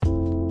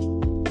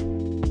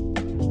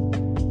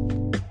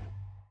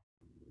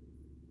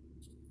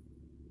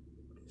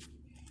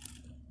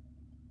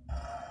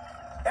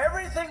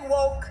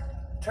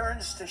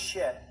turns to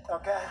shit,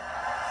 okay?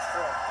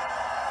 Sure.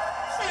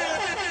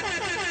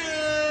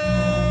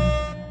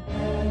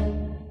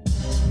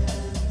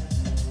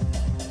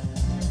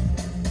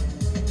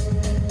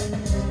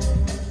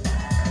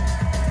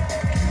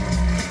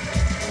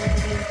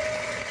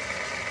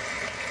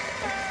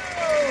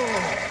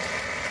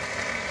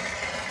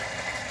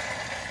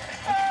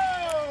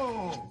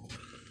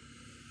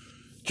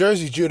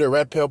 Jersey Judah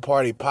Red Pill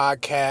Party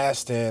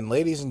podcast, and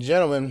ladies and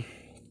gentlemen,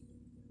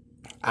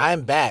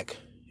 I'm back.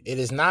 It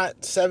is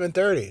not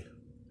 7:30.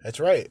 That's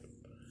right.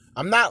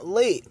 I'm not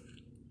late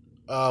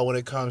when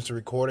it comes to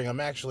recording. I'm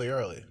actually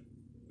early.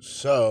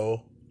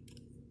 So,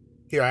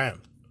 here I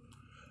am.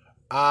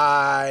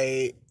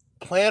 I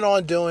plan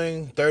on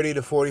doing 30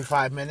 to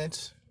 45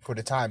 minutes for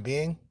the time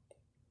being.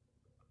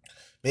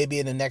 Maybe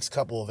in the next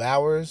couple of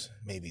hours,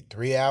 maybe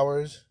 3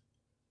 hours,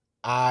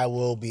 I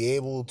will be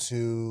able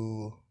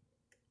to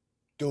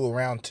do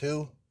around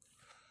 2.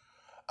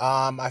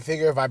 I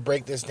figure if I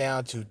break this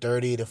down to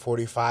 30 to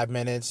 45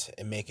 minutes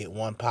and make it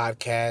one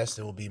podcast,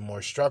 it will be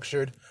more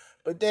structured.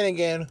 But then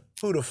again,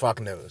 who the fuck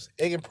knows?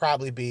 It can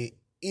probably be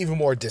even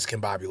more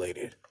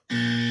discombobulated.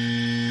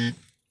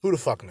 Who the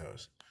fuck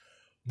knows?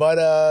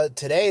 But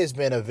today has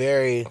been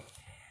I've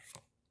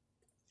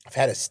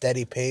had a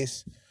steady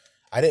pace.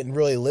 I didn't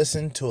really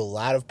listen to a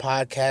lot of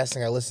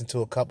podcasting. I listened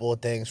to a couple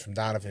of things from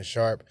Donovan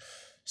Sharp.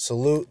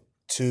 Salute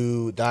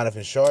to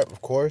Donovan Sharp,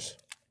 of course.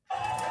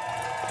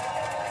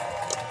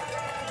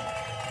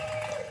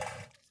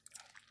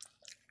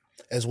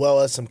 As well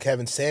as some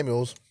Kevin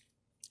Samuels.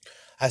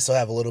 I still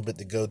have a little bit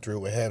to go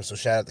through with him, so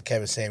shout out to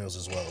Kevin Samuels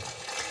as well.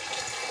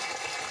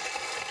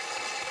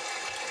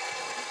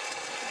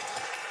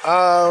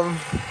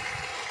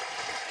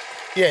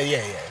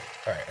 Yeah.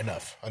 All right,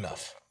 enough.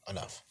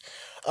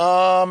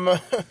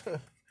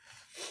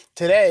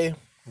 Today,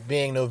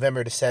 being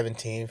November the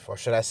 17th, or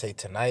should I say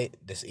tonight,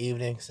 this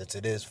evening, since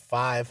it is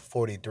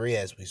 5:43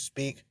 as we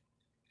speak,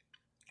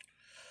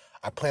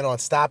 I plan on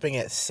stopping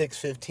at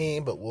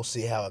 6:15, but we'll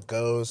see how it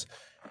goes.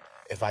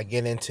 If I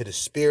get into the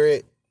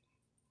spirit,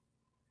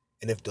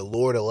 and if the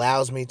Lord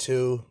allows me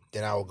to,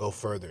 then I will go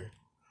further.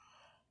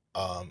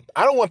 I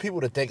don't want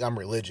people to think I'm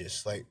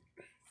religious. Like,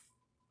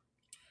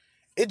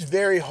 it's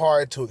very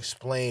hard to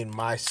explain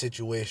my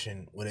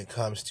situation when it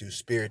comes to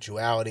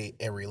spirituality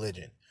and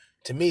religion.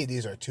 To me,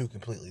 these are two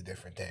completely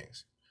different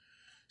things.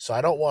 So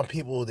I don't want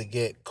people to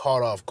get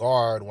caught off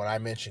guard when I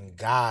mention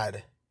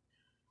God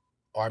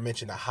or I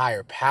mention a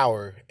higher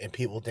power and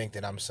people think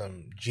that I'm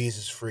some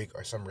Jesus freak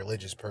or some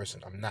religious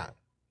person. I'm not. I'm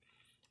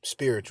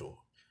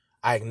spiritual.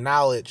 I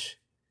acknowledge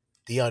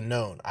the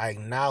unknown. I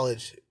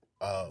acknowledge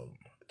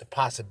the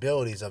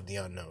possibilities of the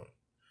unknown.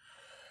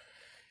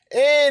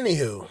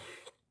 Anywho,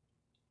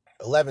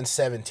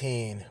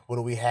 11:17, what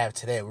do we have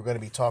today? We're going to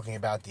be talking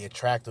about the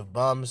attractive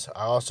bums.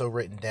 I also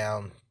written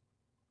down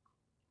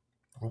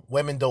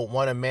women don't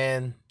want a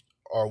man,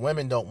 or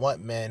women don't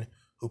want men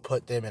who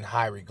put them in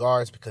high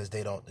regards because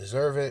they don't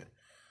deserve it.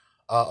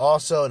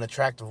 Also, an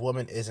attractive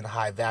woman isn't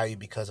high value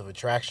because of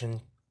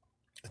attraction.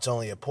 It's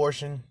only a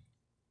portion,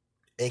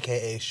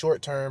 aka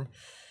short term.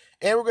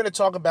 And we're going to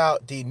talk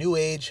about the new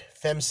age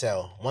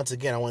femcel. Once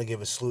again, I want to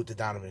give a salute to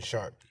Donovan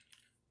Sharp.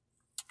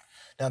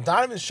 Now,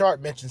 Donovan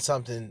Sharp mentioned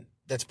something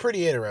that's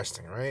pretty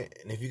interesting, right?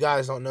 And if you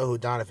guys don't know who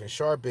Donovan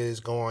Sharp is,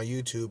 go on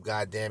YouTube,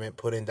 goddammit,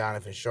 put in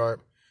Donovan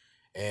Sharp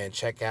and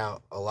check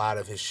out a lot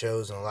of his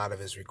shows and a lot of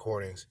his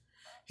recordings.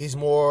 He's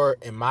more,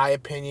 in my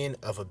opinion,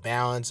 of a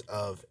balance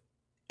of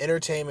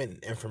entertainment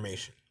and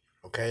information,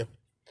 okay?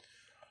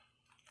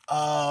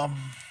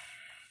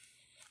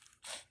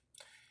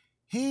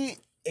 He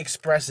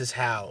expresses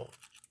how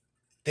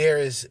there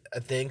is a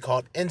thing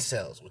called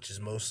incels, which is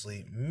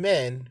mostly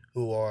men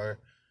who are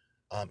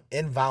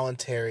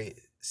involuntary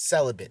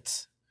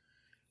celibates,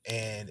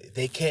 and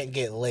they can't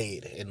get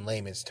laid in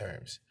layman's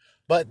terms.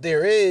 But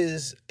there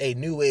is a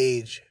new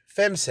age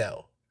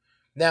femcel.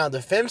 Now, the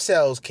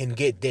femcels can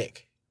get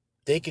dick.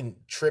 They can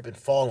trip and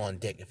fall on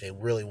dick if they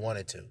really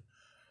wanted to.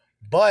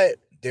 But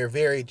they're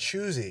very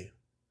choosy.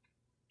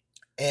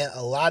 And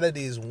a lot of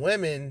these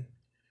women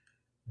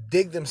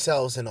dig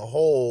themselves in a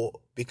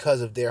hole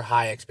because of their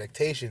high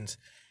expectations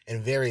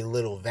and very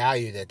little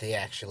value that they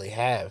actually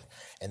have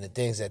and the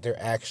things that they're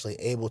actually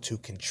able to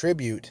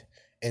contribute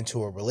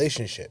into a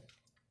relationship.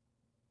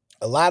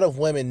 A lot of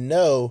women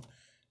know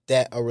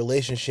that a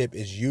relationship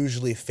is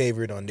usually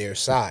favored on their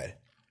side.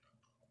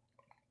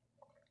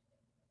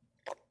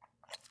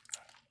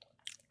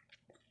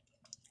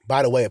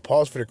 By the way, a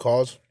pause for the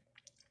cause.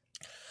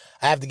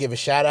 I have to give a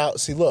shout out.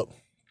 See, look,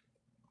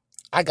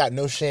 I got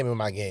no shame in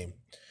my game.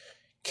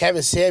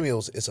 Kevin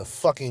Samuels is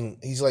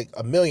he's like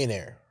a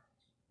millionaire.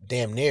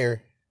 Damn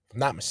near, if I'm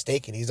not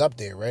mistaken, he's up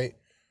there, right?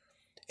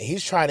 And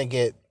he's trying to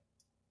get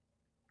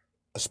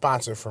a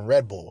sponsor from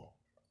Red Bull.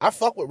 I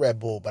fuck with Red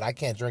Bull, but I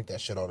can't drink that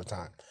shit all the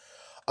time.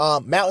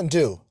 Mountain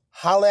Dew,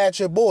 holla at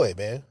your boy,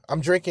 man. I'm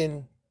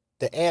drinking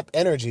the Amp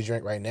energy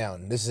drink right now,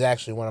 and this is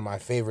actually one of my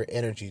favorite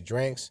energy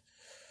drinks.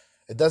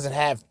 It doesn't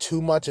have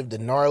too much of the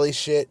gnarly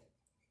shit,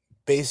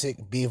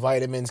 basic B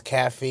vitamins,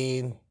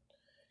 caffeine,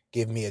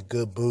 give me a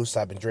good boost.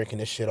 I've been drinking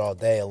this shit all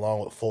day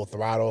along with Full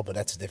Throttle, but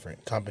that's a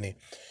different company.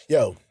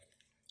 Yo,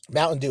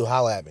 Mountain Dew,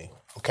 holla at me,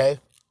 okay?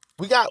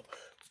 We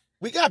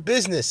got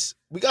business.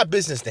 We got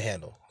business to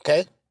handle,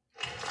 okay?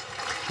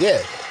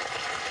 Yeah.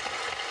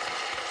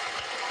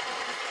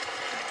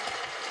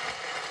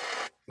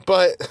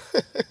 But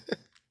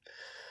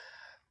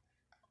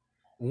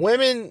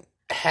women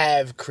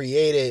have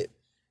created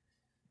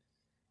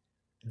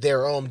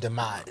their own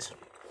demise.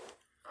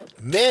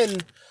 Men,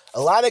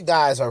 a lot of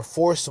guys are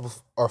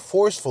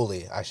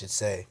forcefully, I should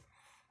say,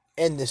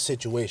 in this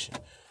situation.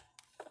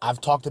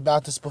 I've talked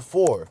about this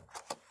before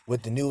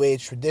with the new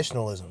age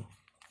traditionalism.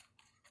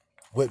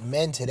 With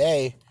men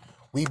today,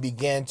 we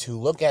began to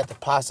look at the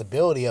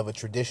possibility of a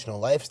traditional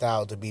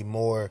lifestyle to be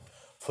more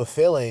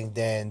fulfilling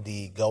than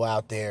the go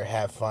out there,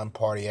 have fun,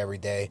 party every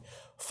day,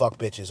 fuck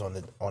bitches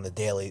on the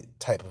daily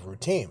type of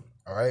routine.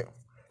 All right.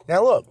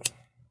 Now look,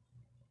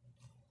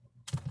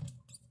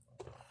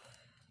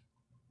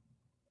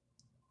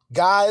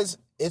 guys,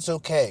 it's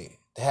okay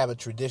to have a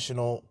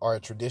traditional or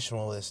a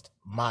traditionalist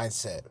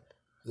mindset.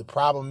 The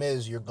problem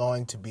is you're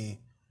going to be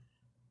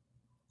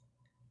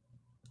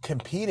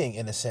competing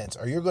in a sense,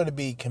 or you're going to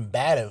be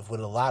combative with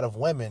a lot of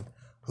women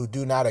who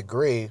do not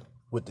agree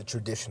with the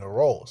traditional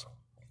roles.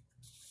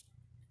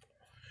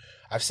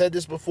 I've said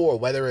this before,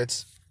 whether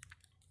it's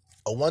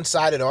a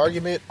one-sided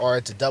argument or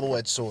it's a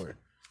double-edged sword.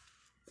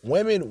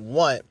 Women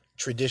want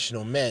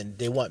traditional men.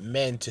 They want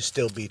men to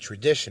still be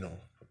traditional.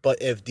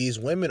 But if these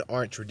women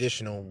aren't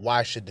traditional,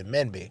 why should the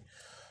men be?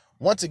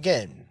 Once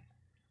again,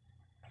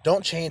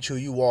 don't change who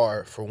you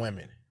are for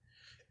women.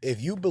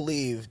 If you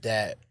believe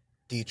that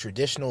the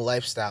traditional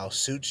lifestyle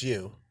suits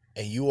you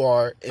and you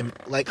are,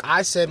 like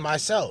I said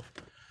myself,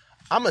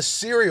 I'm a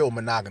serial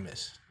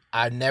monogamist.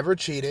 I never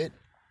cheated.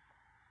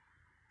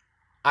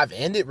 I've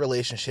ended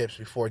relationships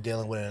before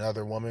dealing with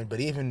another woman, but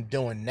even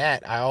doing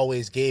that, I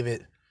always gave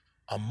it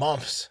a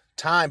month's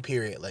time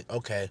period. Like,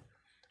 okay,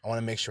 I want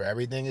to make sure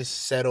everything is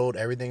settled,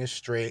 everything is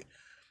straight.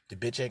 The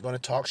bitch ain't going to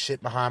talk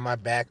shit behind my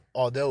back,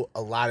 although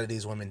a lot of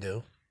these women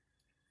do.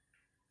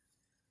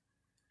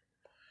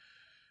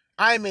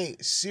 I'm a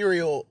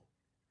serial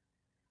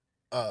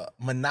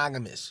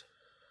monogamous.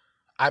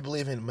 I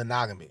believe in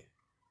monogamy.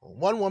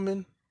 One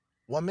woman,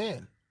 one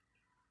man.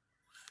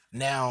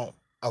 Now,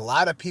 a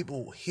lot of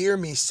people hear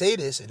me say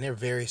this and they're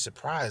very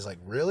surprised. Like,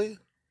 really?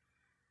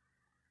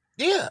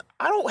 Yeah,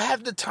 I don't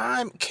have the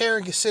time, care,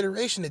 and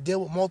consideration to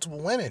deal with multiple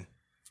women.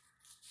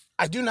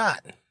 I do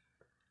not.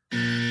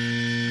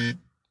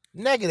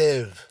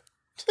 Negative.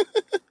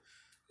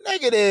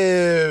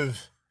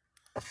 Negative.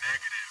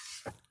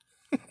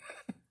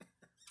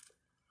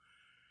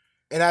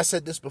 And I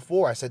said this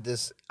before. I said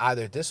this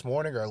either this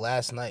morning or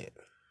last night.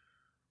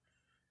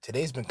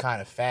 Today's been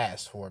kind of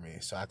fast for me,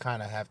 so I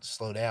kind of have to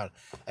slow down.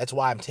 That's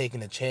why I'm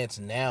taking a chance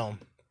now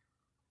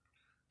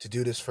to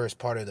do this first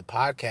part of the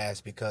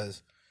podcast,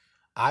 because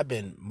I've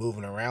been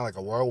moving around like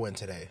a whirlwind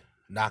today,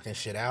 knocking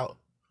shit out.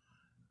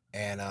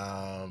 And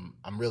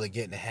I'm really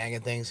getting the hang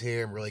of things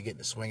here. I'm really getting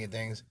the swing of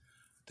things.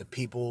 The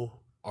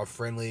people are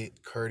friendly,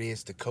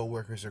 courteous. The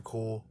coworkers are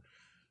cool.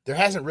 There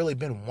hasn't really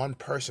been one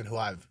person who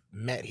I've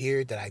met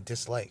here that I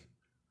dislike.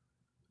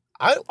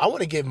 I want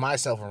to give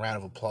myself a round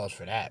of applause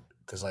for that.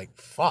 Because, like,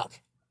 fuck.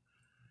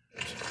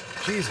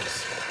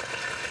 Jesus.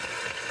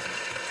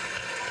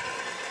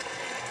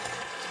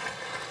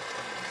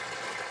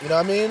 You know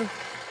what I mean?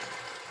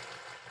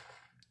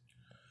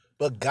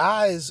 But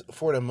guys,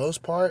 for the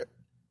most part,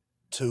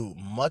 to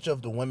much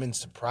of the women's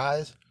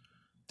surprise,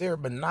 they're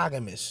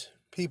monogamous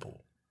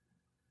people.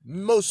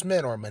 Most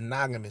men are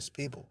monogamous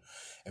people.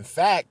 In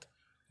fact,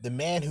 the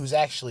man who's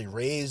actually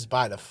raised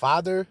by the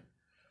father,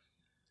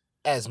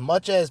 as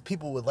much as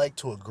people would like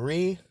to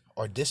agree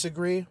or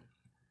disagree,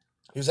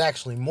 there's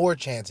actually more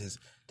chances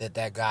that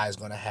that guy is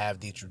going to have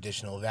the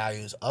traditional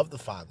values of the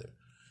father.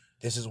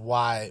 This is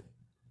why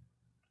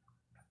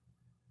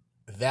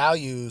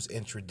values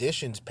and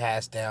traditions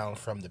passed down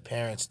from the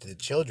parents to the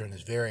children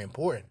is very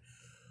important.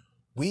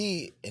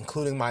 We,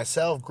 including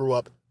myself, grew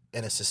up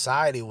in a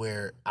society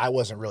where I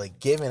wasn't really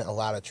given a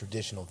lot of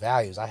traditional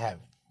values. I have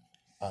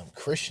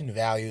Christian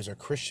values or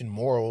Christian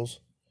morals,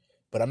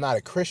 but I'm not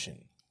a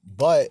Christian.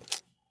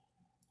 But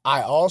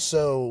I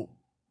also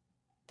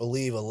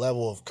believe a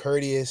level of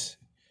courtesy,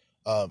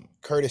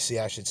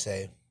 I should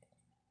say,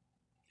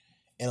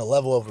 and a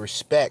level of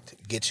respect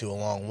gets you a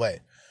long way.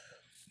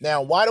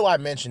 Now, why do I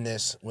mention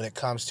this when it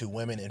comes to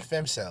women and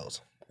femcells?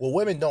 Well,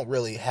 women don't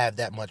really have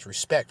that much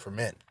respect for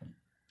men.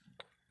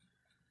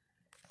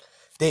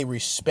 They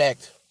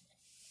respect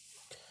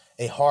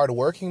a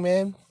hardworking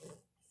man,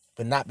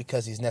 but not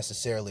because he's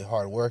necessarily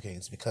hardworking.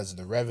 It's because of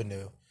the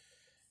revenue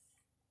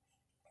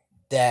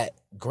that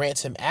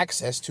grants him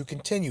access to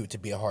continue to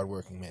be a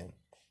hardworking man.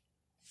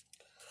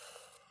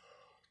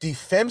 The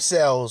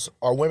femcells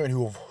are women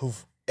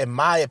who've, in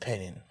my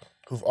opinion,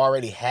 who've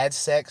already had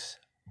sex,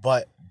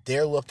 but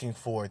they're looking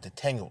for the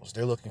tangles.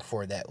 They're looking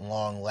for that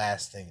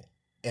long-lasting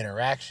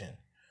interaction.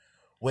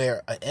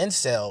 Where an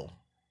incel,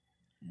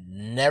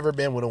 never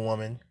been with a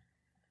woman,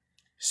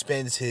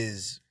 spends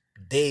his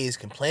days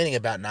complaining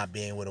about not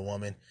being with a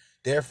woman,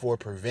 therefore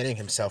preventing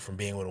himself from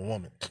being with a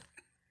woman.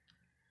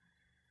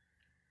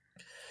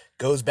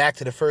 Goes back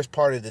to the first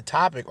part of the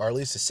topic, or at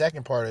least the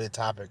second part of the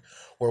topic,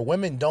 where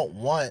women don't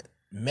want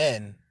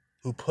men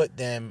who put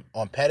them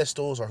on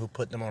pedestals or who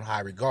put them on high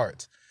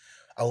regards.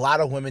 A lot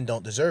of women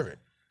don't deserve it.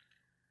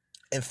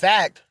 In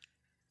fact,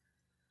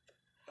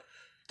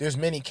 there's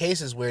many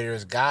cases where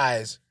there's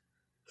guys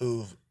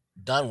who've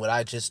done what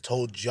I just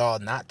told y'all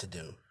not to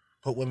do.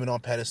 Put women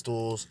on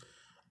pedestals,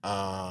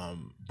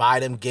 buy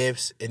them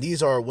gifts. And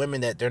these are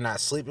women that they're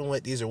not sleeping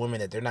with. These are women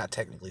that they're not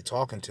technically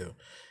talking to.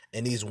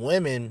 And these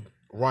women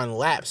run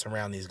laps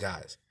around these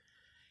guys.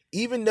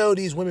 Even though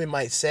these women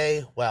might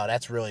say, wow,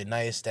 that's really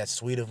nice, that's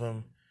sweet of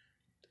him,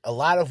 a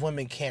lot of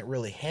women can't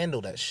really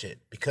handle that shit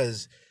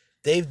because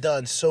they've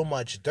done so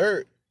much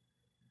dirt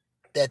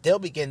that they'll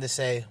begin to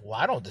say, well,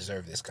 I don't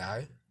deserve this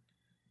guy.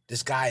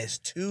 This guy is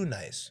too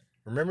nice.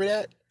 Remember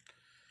that?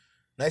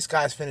 Nice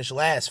guys finish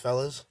last,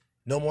 fellas.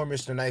 No more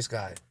Mr. Nice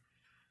Guy.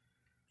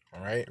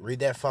 All right? Read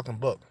that fucking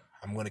book.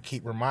 I'm going to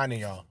keep reminding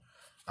y'all.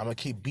 I'm going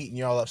to keep beating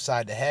y'all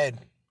upside the head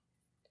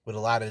with a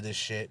lot of this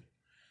shit.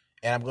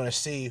 And I'm going to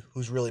see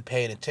who's really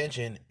paying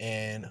attention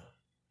and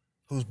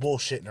who's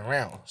bullshitting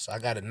around. So I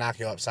got to knock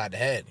y'all upside the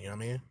head. You know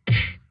what I mean?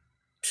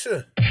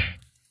 Sure.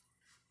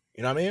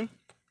 You know what I mean?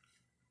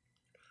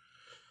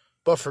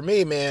 But for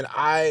me, man,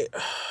 I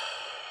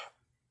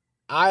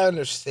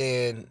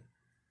understand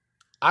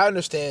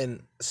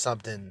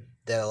something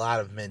that a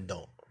lot of men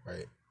don't,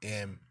 right?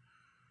 And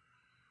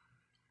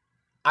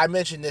I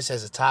mentioned this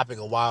as a topic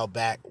a while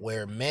back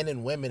where men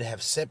and women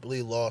have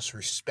simply lost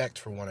respect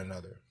for one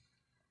another.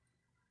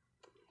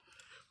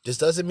 This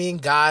doesn't mean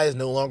guys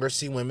no longer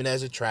see women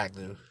as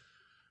attractive.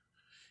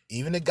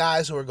 Even the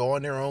guys who are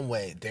going their own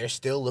way, they're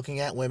still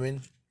looking at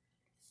women.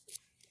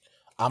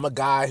 I'm a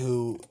guy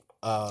who,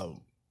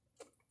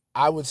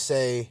 I would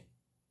say,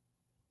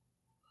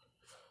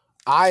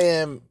 I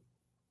am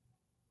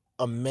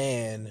a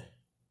man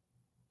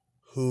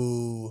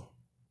who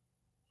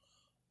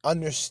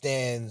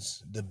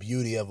understands the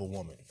beauty of a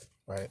woman,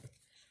 right?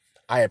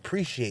 I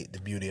appreciate the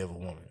beauty of a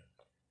woman,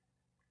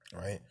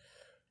 right?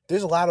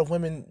 There's a lot of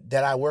women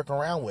that I work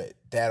around with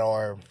that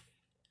are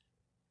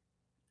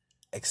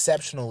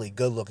exceptionally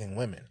good-looking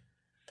women,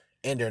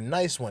 and they're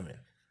nice women.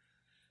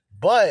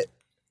 But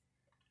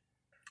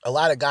a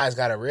lot of guys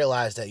got to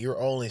realize that you're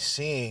only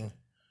seeing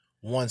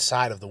one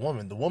side of the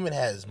woman. The woman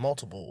has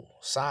multiple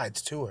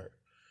sides to her.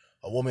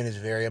 A woman is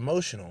very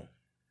emotional.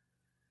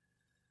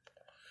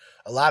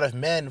 A lot of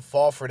men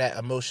fall for that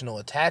emotional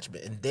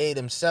attachment, and they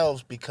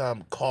themselves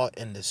become caught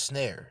in the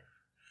snare.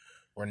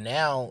 Where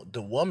now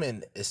the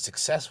woman is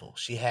successful.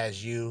 She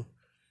has you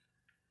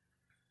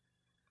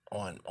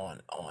on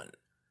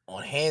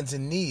hands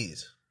and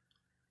knees,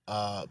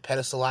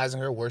 pedestalizing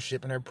her,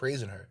 worshiping her,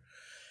 praising her.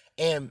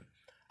 And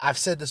I've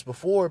said this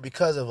before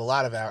because of a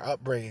lot of our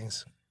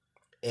upbringings,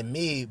 and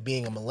me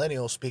being a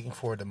millennial, speaking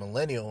for the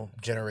millennial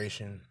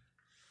generation,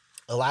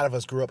 a lot of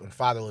us grew up in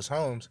fatherless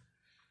homes,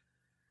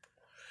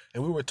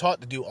 and we were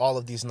taught to do all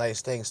of these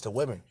nice things to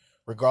women,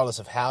 regardless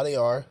of how they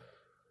are,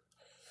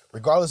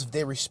 regardless if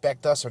they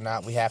respect us or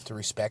not. We have to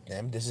respect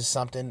them. This is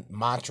something,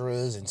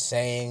 mantras and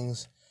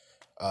sayings,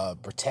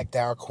 protect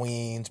our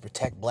queens,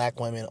 protect black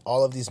women.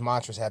 All of these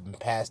mantras have been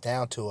passed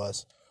down to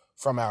us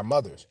from our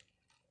mothers.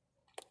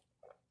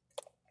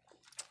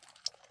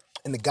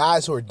 And the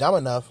guys who are dumb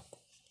enough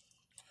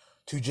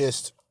to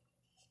just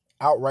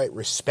outright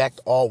respect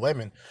all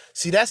women.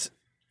 See,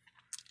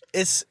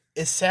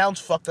 it sounds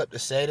fucked up to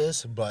say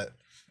this, but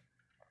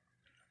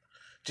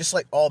just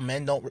like all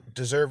men don't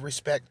deserve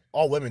respect,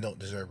 all women don't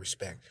deserve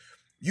respect.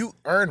 You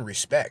earn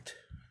respect,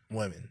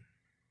 women.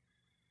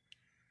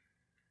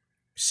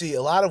 See,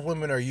 a lot of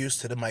women are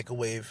used to the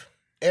microwave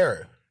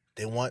era.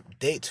 They want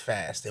dates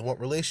fast. They want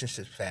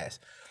relationships fast.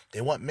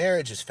 They want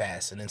marriages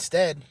fast. And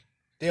instead,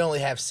 they only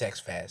have sex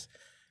fast.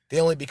 They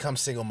only become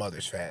single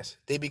mothers fast.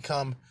 They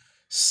become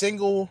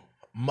single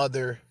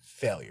mother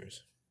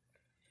failures.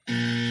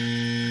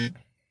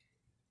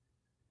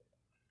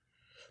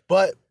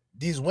 But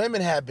these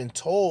women have been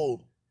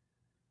told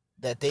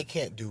that they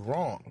can't do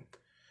wrong.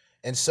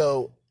 And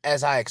so,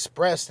 as I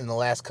expressed in the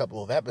last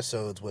couple of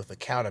episodes with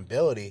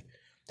accountability,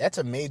 that's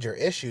a major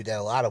issue that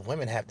a lot of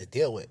women have to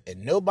deal with.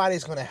 And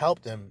nobody's going to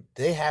help them.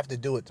 They have to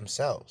do it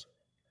themselves.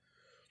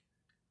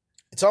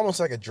 It's almost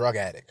like a drug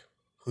addict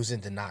who's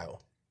in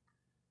denial.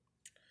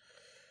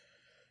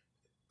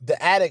 The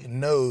addict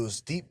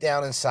knows deep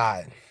down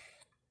inside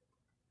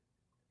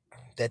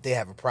that they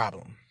have a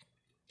problem.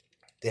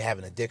 They have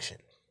an addiction.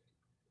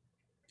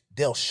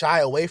 They'll shy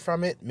away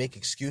from it, make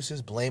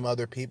excuses, blame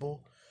other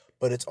people,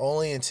 but it's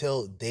only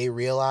until they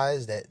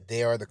realize that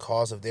they are the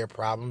cause of their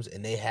problems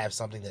and they have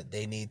something that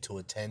they need to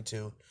attend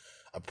to,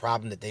 a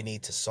problem that they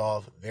need to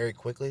solve very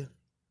quickly,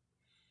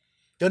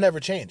 they'll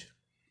never change.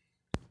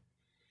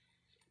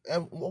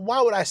 And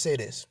why would I say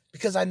this?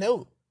 Because I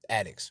know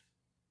addicts.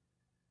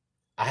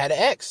 I had an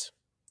ex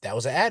that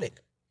was an addict.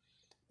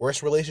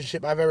 Worst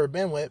relationship I've ever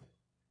been with.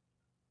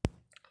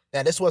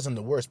 Now, this wasn't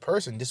the worst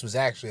person. This was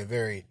actually a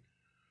very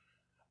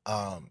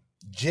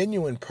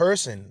genuine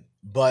person,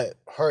 but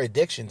her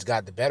addictions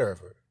got the better of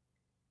her.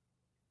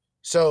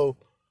 So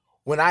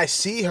when I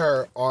see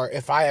her, or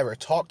if I ever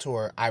talk to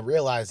her, I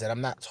realize that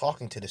I'm not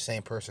talking to the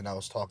same person I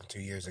was talking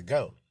to years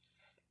ago.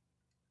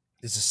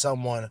 This is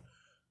someone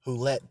who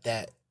let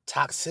that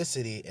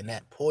toxicity and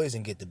that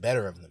poison get the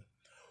better of them.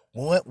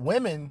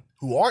 Women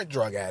who aren't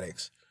drug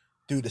addicts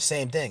do the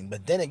same thing.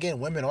 But then again,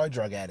 women are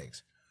drug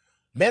addicts.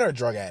 Men are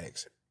drug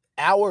addicts.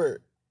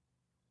 Our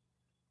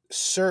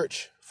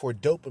search for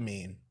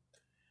dopamine,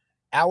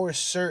 our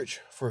search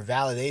for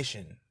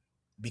validation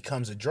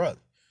becomes a drug.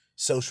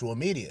 Social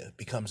media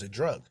becomes a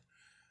drug.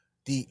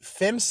 The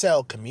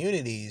femcel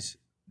communities,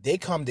 they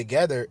come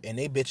together and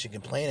they bitch and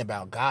complain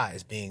about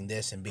guys being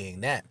this and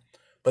being that.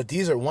 But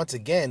these are, once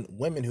again,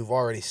 women who've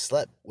already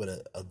slept with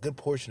a good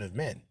portion of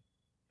men.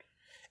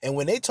 And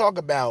when they talk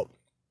about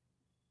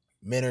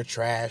men are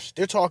trash,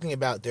 they're talking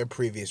about their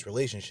previous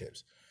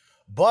relationships.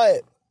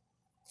 But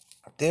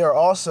they are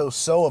also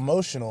so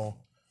emotional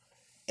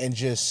and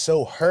just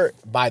so hurt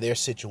by their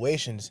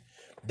situations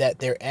that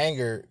their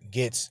anger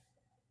gets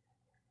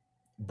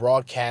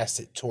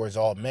broadcasted towards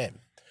all men.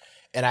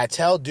 And I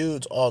tell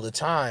dudes all the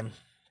time,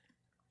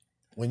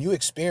 when you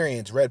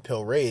experience red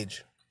pill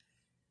rage,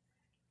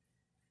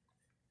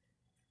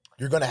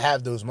 you're going to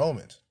have those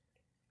moments.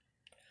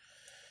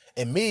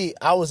 And me,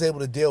 I was able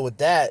to deal with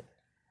that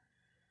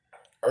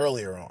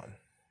earlier on.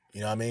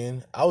 You know what I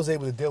mean? I was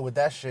able to deal with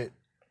that shit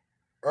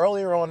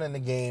earlier on in the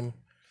game.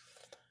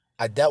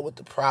 I dealt with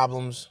the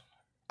problems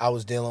I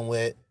was dealing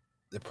with,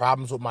 the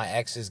problems with my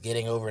exes,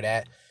 getting over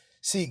that.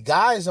 See,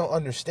 guys don't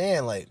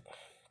understand, like,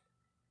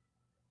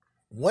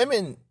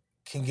 women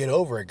can get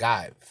over a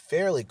guy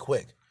fairly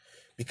quick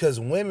because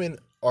women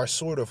are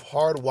sort of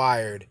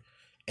hardwired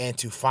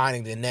into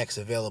finding the next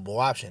available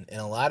option.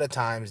 And a lot of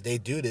times they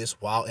do this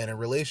while in a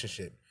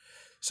relationship.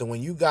 So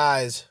when you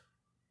guys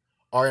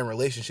are in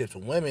relationships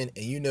with women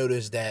and you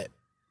notice that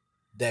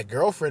that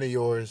girlfriend of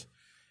yours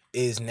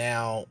is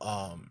now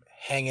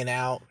hanging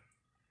out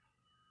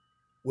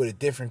with a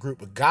different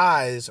group of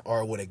guys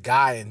or with a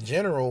guy in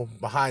general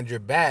behind your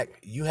back,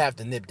 you have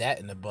to nip that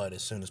in the bud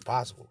as soon as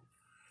possible.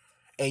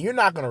 And you're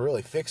not going to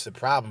really fix the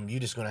problem. You're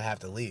just going to have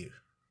to leave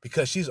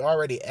because she's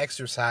already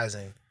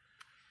exercising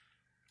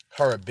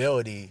her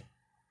ability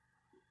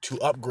to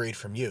upgrade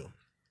from you.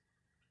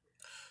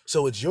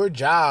 So it's your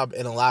job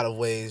in a lot of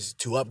ways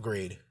to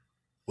upgrade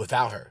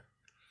without her.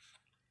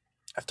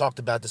 I've talked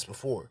about this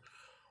before.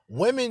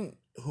 Women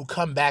who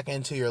come back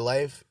into your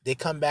life, they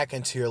come back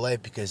into your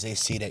life because they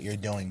see that you're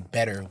doing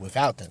better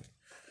without them.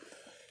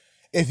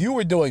 If you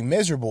were doing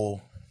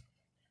miserable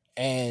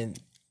and,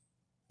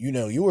 you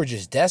know, you were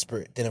just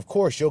desperate, then of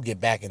course you'll get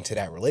back into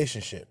that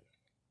relationship.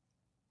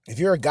 If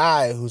you're a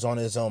guy who's on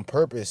his own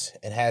purpose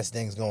and has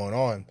things going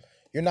on,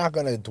 you're not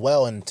going to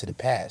dwell into the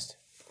past.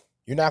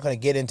 You're not going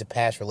to get into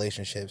past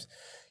relationships.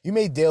 You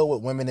may deal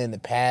with women in the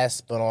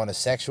past, but on a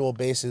sexual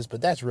basis,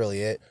 but that's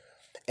really it.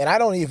 And I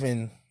don't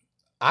even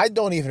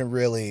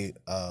really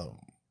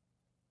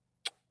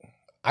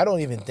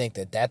think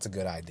that that's a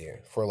good idea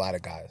for a lot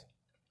of guys.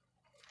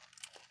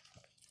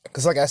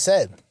 Because like I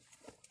said,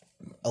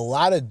 a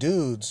lot of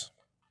dudes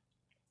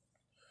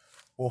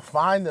will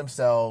find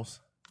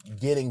themselves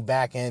getting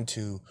back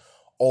into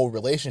old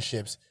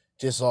relationships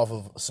just off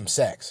of some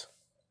sex.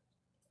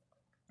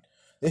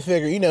 They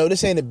figure, you know,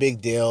 this ain't a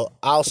big deal.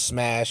 I'll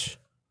smash,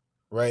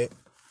 right?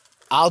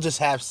 I'll just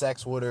have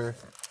sex with her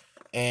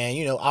and,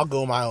 you know, I'll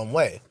go my own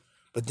way.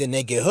 But then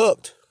they get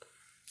hooked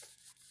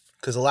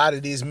because a lot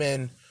of these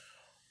men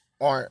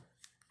aren't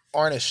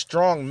as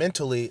strong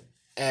mentally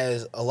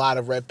as a lot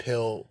of red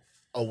pill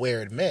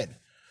aware men.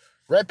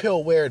 Red pill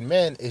aware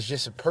men is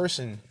just a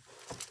person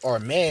or a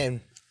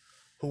man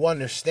who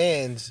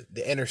understands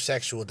the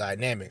intersexual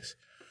dynamics.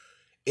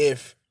 And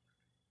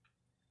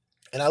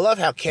I love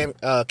how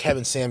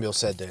Kevin Samuel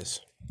said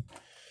this.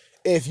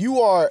 If you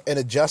are an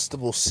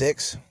adjustable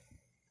 6,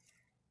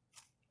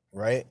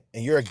 right,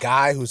 and you're a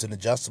guy who's an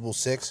adjustable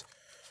 6,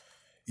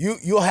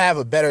 you'll have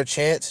a better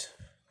chance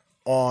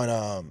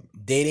on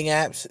dating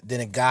apps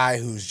than a guy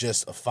who's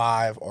just a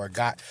 5 or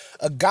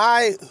a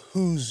guy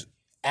who's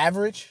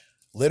average,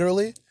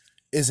 literally,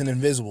 is an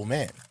invisible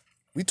man.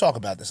 We talk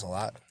about this a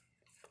lot.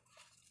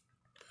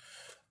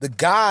 The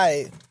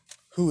guy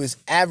who is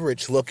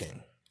average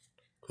looking,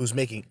 who's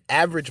making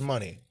average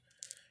money,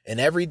 an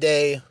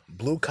everyday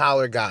blue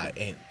collar guy,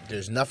 and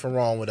there's nothing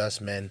wrong with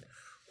us men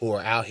who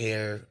are out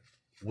here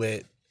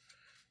with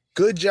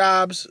good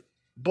jobs,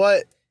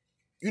 but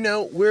you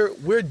know,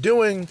 we're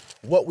doing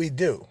what we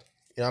do. You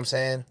know what I'm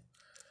saying?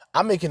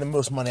 I'm making the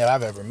most money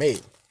I've ever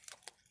made.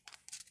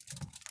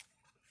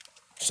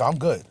 So I'm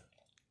good.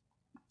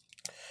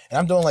 And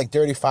I'm doing like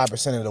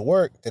 35% of the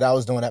work that I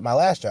was doing at my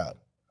last job.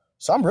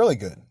 So I'm really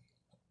good.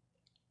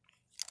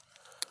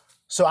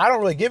 So I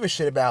don't really give a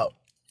shit about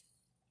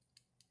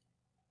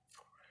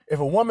if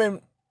a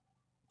woman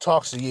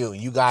talks to you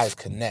and you guys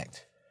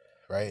connect,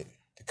 right?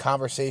 The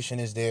conversation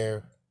is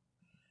there.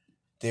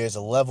 There's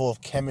a level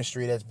of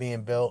chemistry that's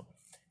being built.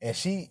 And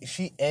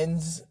she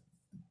ends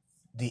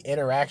the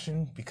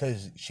interaction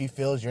because she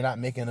feels you're not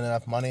making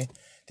enough money,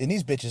 then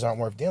these bitches aren't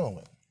worth dealing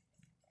with.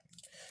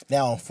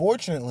 Now,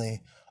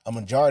 unfortunately, a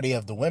majority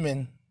of the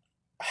women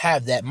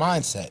have that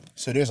mindset.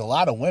 So there's a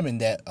lot of women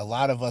that a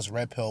lot of us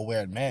red pill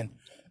wearing men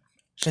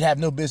should have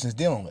no business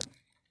dealing with.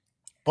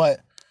 But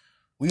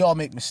we all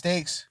make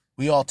mistakes.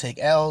 We all take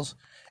L's.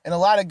 And a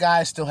lot of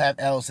guys still have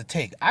L's to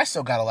take. I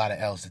still got a lot of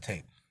L's to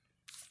take.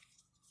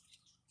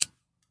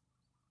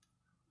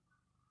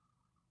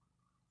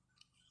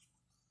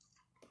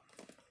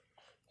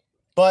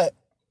 But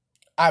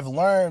I've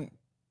learned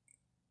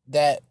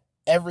that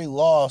every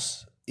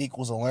loss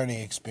equals a learning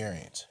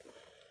experience.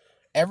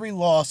 Every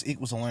loss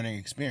equals a learning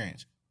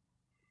experience.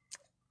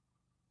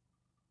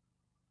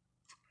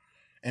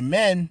 And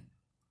men,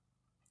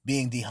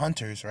 being the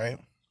hunters, right?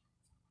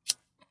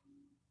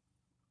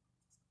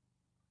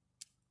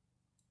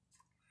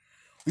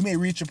 We may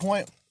reach a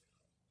point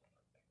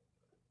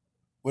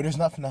where there's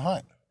nothing to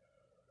hunt.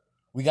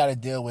 We got to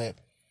deal with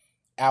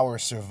our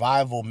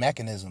survival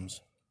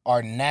mechanisms,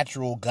 our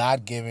natural,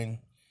 God-given,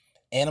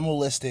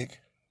 animalistic,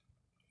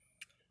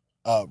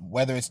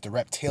 whether it's the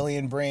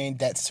reptilian brain,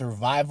 that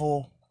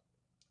survival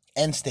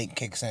instinct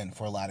kicks in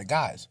for a lot of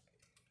guys.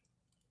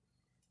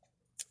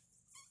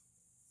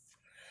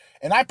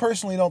 And I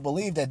personally don't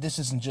believe that this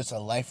isn't just a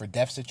life or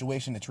death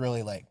situation. It's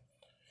really like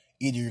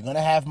either you're going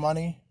to have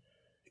money,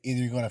 either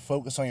you're going to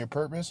focus on your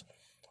purpose,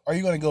 or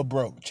you're going to go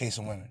broke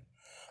chasing women.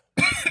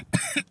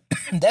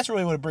 That's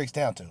really what it breaks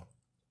down to.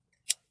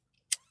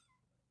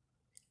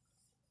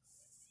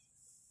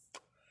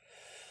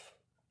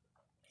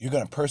 You're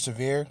going to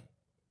persevere.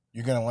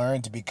 You're going to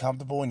learn to be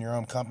comfortable in your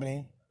own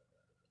company.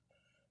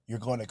 You're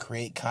going to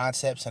create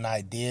concepts and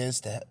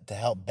ideas to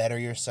help better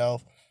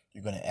yourself.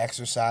 You're going to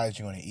exercise.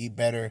 You're going to eat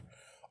better.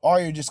 Or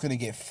you're just going to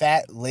get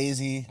fat,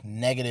 lazy,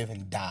 negative,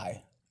 and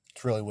die.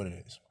 It's really what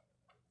it is.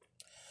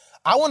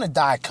 I want to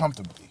die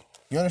comfortably.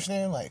 You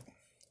understand? Like,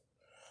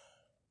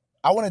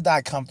 I want to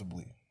die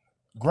comfortably.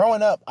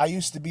 Growing up, I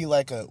used to be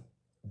like a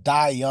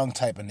die young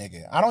type of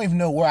nigga. I don't even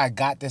know where I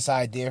got this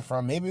idea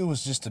from. Maybe it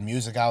was just the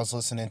music I was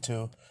listening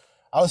to.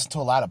 I listened to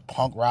a lot of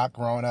punk rock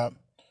growing up.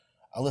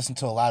 I listened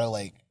to a lot of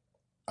like,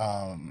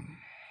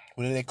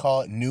 what do they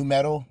call it? New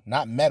metal?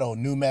 Not metal,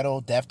 new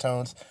metal,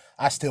 Deftones.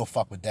 I still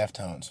fuck with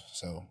Deftones,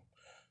 so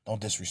don't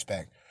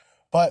disrespect.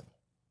 But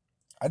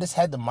I just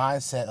had the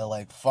mindset of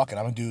like, fuck it,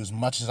 I'm gonna do as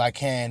much as I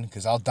can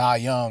because I'll die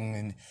young.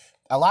 And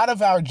a lot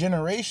of our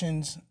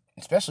generations,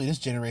 especially this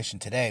generation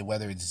today,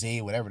 whether it's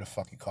Z, whatever the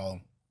fuck you call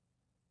them,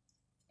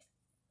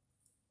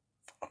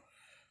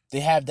 they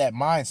have that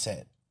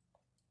mindset.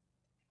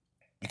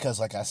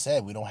 Because like I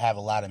said, we don't have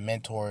a lot of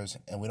mentors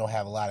and we don't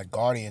have a lot of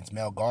guardians,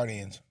 male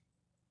guardians,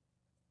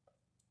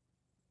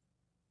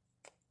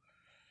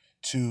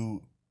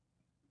 to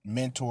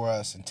mentor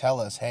us and tell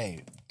us,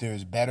 hey,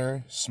 there's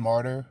better,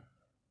 smarter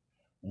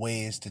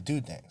ways to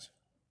do things.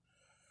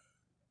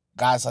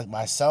 Guys like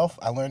myself,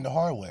 I learned the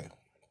hard way.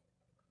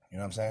 You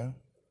know what I'm saying?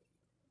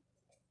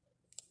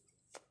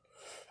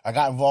 I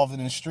got involved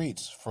in the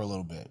streets for a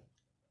little bit.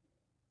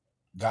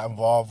 Got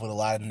involved with a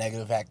lot of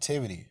negative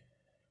activity.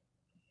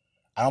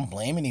 I don't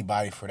blame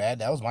anybody for that.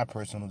 That was my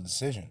personal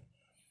decision.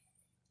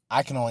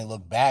 I can only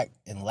look back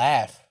and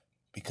laugh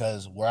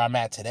because where I'm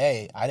at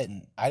today, I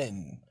didn't.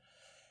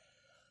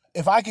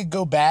 If I could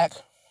go back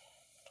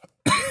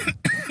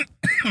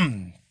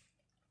to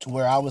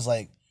where I was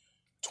like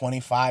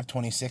 25,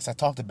 26, I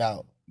talked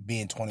about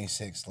being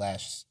 26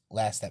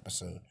 last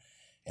episode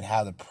and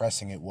how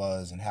depressing it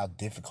was and how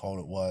difficult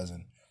it was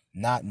and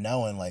not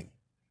knowing, like,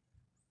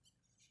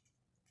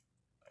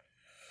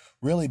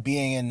 really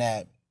being in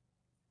that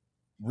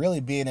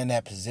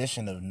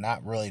position of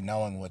not really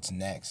knowing what's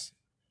next.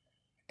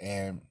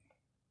 And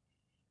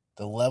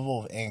the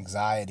level of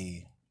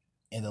anxiety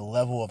and the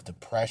level of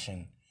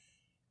depression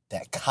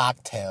that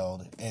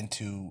cocktailed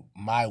into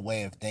my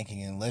way of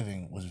thinking and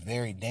living was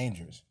very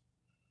dangerous.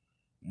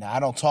 Now, I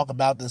don't talk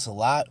about this a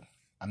lot.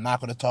 I'm not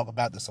going to talk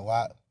about this a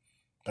lot.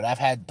 But I've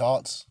had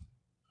thoughts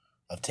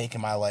of taking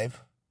my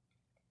life.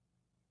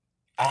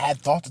 I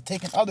had thoughts of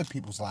taking other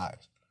people's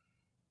lives.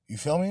 You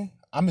feel me?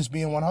 I'm just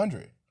being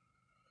 100.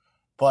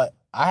 But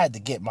I had to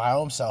get my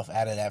own self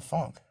out of that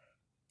funk.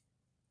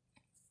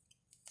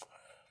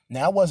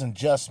 Now, it wasn't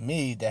just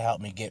me that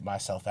helped me get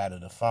myself out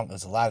of the funk.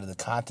 There's a lot of the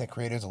content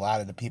creators, a lot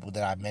of the people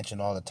that I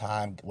mention all the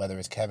time, whether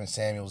it's Kevin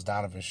Samuels,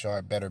 Donovan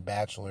Sharp, Better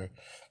Bachelor,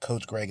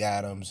 Coach Greg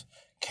Adams,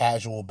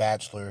 Casual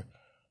Bachelor,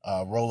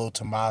 Rolo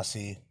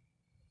Tomasi.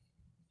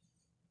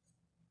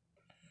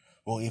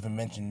 We'll even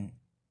mention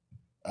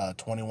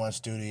 21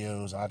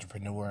 Studios,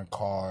 Entrepreneur in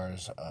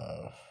Cars.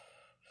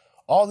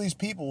 All these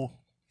people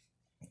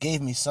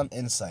gave me some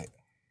insight.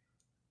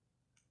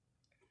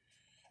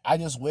 I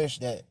just wish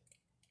that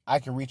I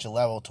could reach a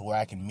level to where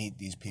I can meet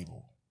these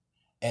people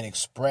and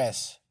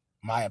express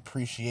my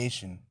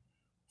appreciation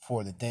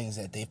for the things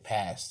that they've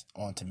passed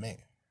on to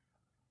me.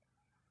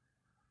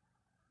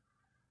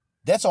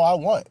 That's all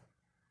I want.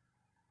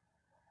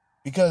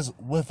 Because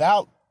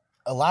without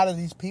a lot of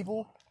these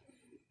people,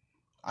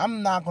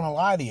 I'm not going to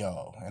lie to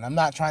y'all. And I'm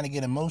not trying to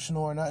get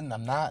emotional or nothing.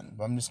 I'm not.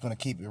 But I'm just going to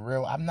keep it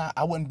real.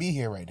 I wouldn't be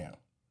here right now.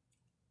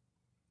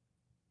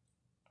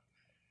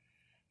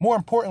 More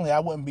importantly,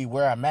 I wouldn't be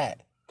where I'm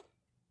at.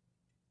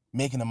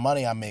 Making the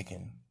money I'm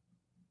making.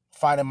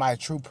 Finding my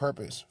true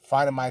purpose.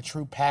 Finding my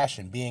true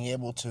passion. Being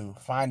able to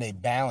find a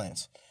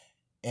balance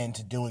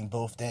into doing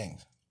both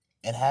things.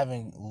 And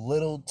having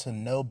little to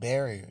no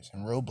barriers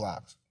and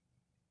roadblocks.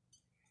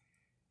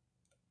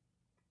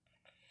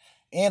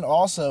 And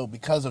also,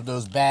 because of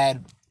those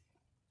bad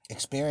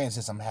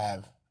experiences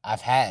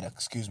I've had,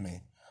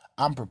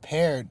 I'm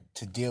prepared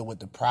to deal with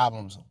the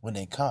problems when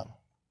they come.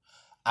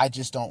 I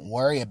just don't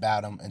worry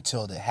about them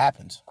until it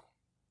happens.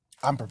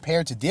 I'm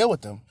prepared to deal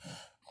with them,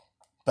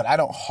 but I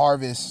don't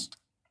harvest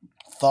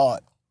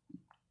thought,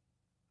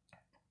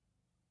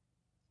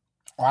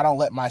 or I don't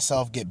let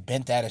myself get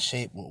bent out of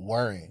shape with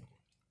worrying.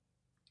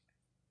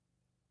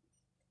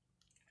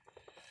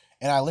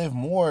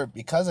 And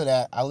because of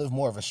that, I live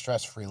more of a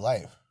stress-free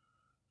life.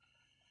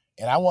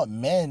 And I want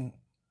men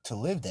to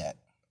live that.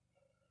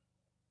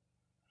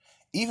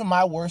 Even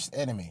my worst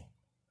enemy.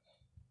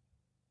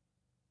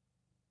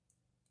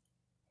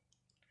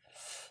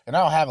 And I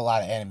don't have a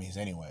lot of enemies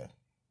anyway.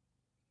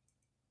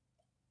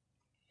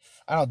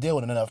 I don't deal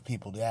with enough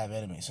people to have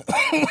enemies.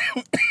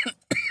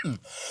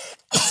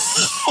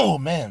 Oh,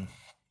 man.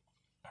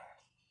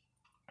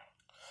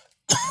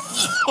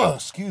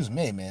 Excuse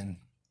me, man.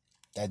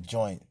 That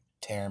joint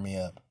tearing me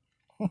up.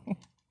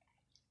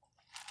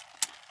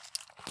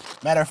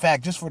 Matter of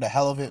fact, just for the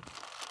hell of it,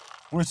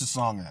 where's the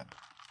song at?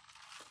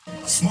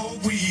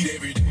 Smoke weed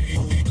every day.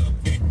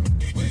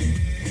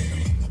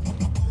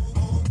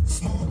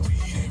 Smoke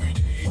weed every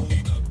day.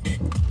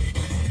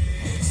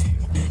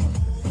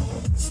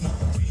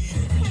 Smoke weed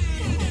every day.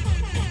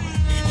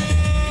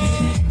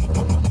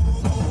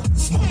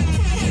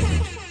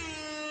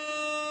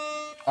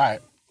 All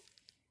right.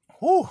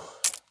 Whew.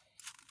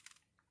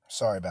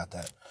 Sorry about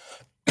that.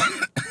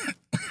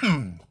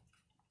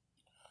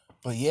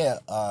 But yeah,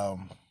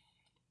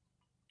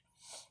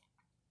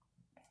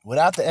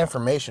 without the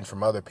information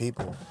from other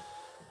people,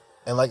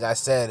 and like I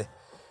said,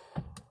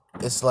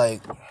 it's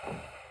like,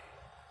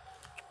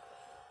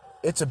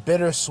 it's a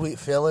bittersweet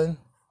feeling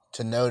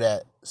to know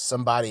that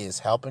somebody is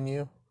helping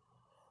you,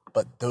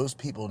 but those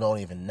people don't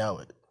even know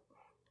it.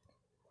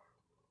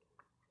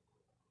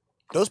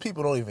 Those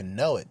people don't even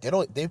know it.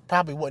 They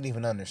probably wouldn't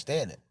even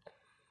understand it.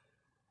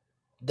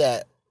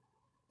 That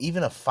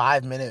even a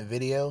 5-minute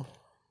video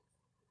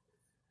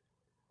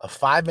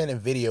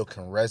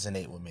can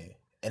resonate with me.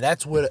 And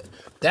that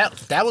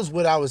was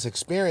what I was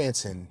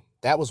experiencing.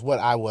 That was what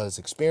I was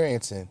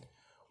experiencing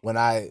when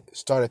I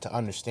started to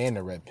understand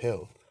the red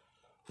pill.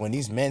 When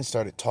these men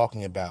started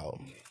talking about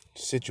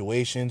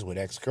situations with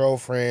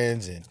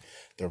ex-girlfriends and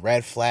the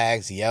red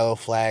flags, the yellow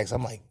flags,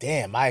 I'm like,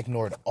 damn, I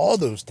ignored all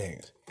those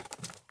things.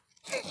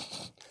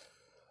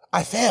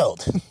 I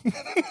failed.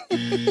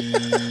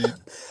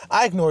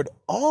 I ignored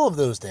all of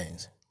those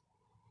things.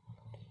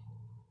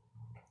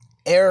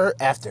 Error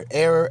after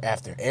error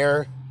after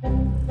error.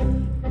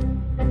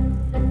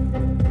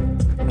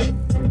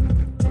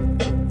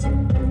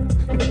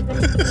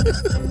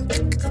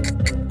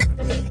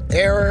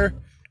 Error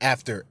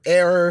after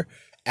error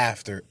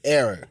after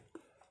error.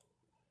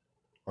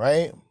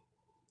 Right?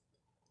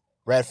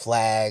 Red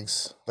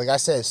flags. Like I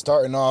said,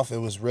 starting off, it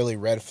was really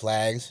red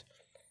flags.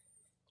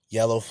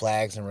 Yellow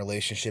flags in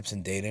relationships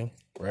and dating.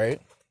 Right?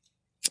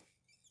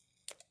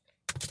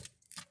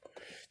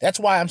 That's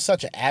why I'm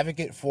such an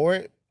advocate for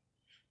it.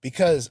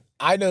 Because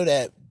I know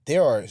that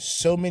there are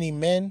so many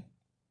men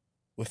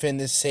within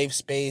this safe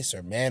space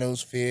or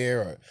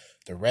manosphere or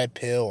the red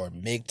pill or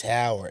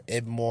MGTOW or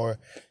Ibmore,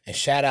 and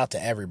shout out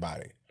to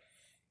everybody.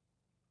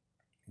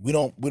 We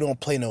don't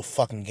play no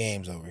fucking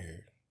games over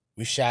here.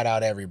 We shout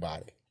out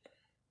everybody.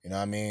 You know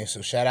what I mean?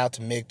 So shout out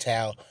to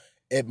MGTOW,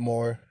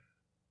 Ibmore.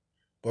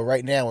 But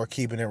right now we're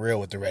keeping it real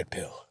with the red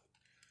pill.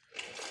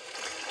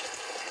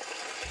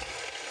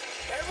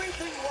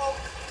 Everything woke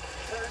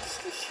turns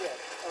to shit,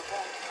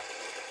 okay?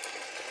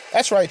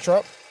 That's right,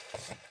 Trump.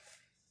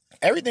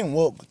 Everything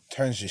woke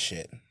turns to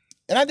shit.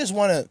 And I just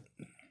want to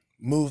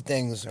move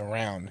things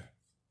around.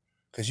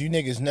 Because you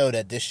niggas know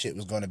that this shit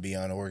was going to be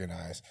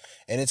unorganized.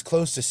 And it's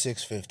close to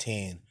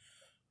 6:15.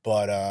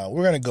 But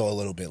we're going to go a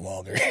little bit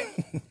longer.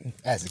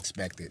 As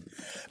expected.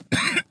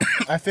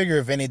 I figure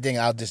if anything,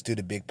 I'll just do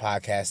the big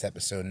podcast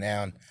episode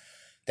now.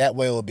 That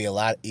way it will be a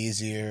lot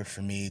easier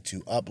for me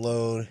to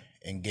upload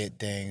and get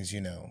things,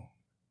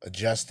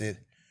 adjusted.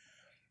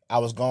 I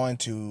was going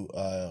to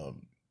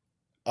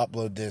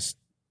upload this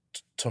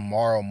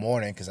tomorrow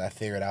morning because I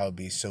figured I would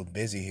be so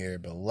busy here.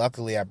 But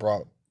luckily I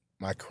brought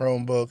my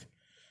Chromebook.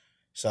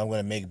 So I'm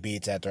going to make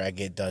beats after I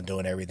get done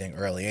doing everything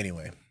early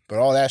anyway. But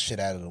all that shit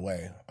out of the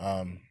way.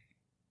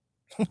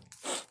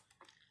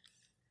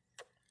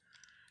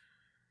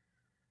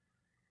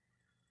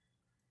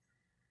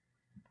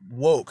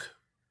 Woke.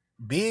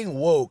 Being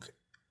woke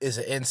is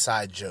an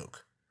inside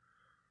joke.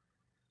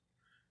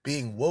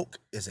 Being woke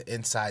is an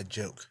inside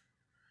joke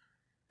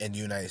in the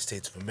United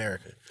States of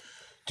America.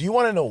 Do you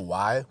want to know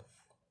why?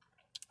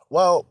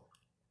 Well,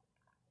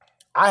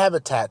 I have a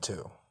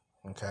tattoo,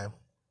 okay?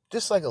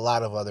 Just like a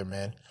lot of other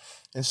men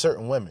and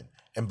certain women.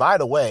 And by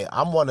the way,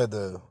 I'm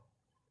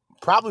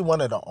probably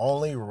one of the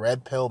only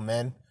red pill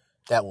men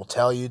that will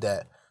tell you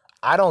that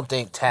I don't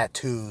think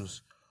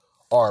tattoos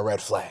are a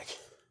red flag.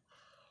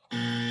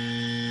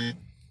 I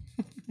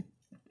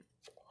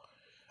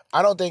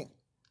don't think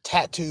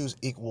tattoos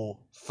equal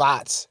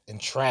thoughts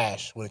and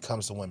trash when it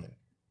comes to women.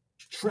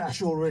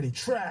 Trash already,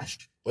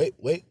 trashed. Wait,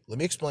 let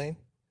me explain.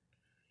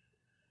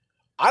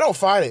 I don't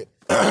find it,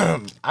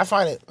 I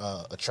find it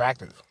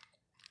attractive.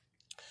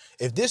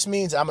 If this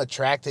means I'm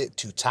attracted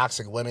to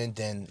toxic women,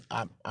 then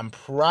I'm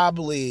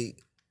probably,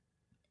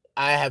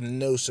 I have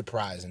no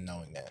surprise in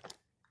knowing that,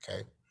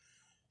 okay?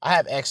 I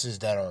have exes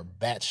that are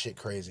batshit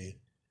crazy.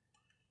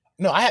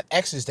 No, I have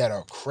exes that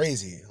are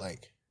crazy,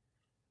 like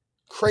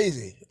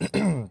crazy.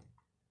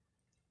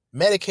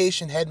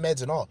 Medication, head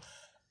meds, and all.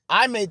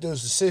 I made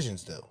those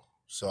decisions though,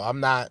 so I'm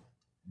not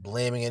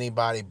blaming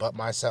anybody but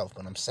myself.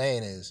 What I'm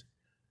saying is,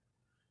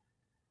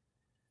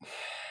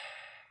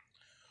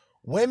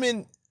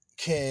 women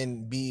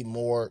can be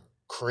more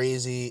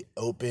crazy,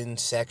 open,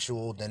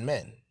 sexual than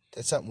men.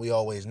 That's something we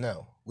always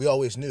know. We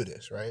always knew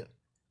this, right?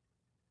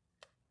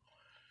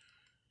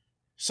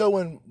 So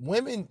when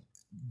women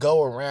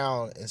go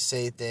around and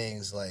say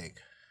things like,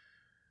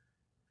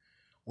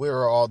 where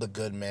are all the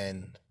good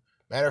men?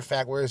 Matter of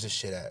fact, where is this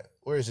shit at?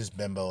 Where is this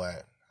bimbo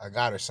at? I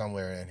got her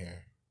somewhere in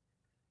here.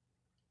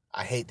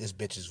 I hate this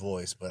bitch's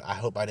voice, but I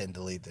hope I didn't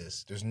delete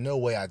this. There's no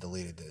way I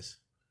deleted this.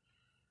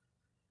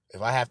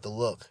 If I have to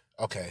look,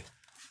 okay.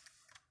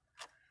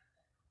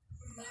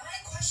 My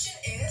question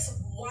is,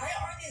 why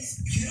are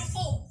these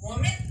beautiful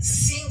women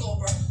single,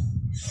 bro?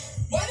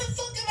 Why the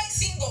fuck am I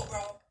single,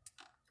 bro?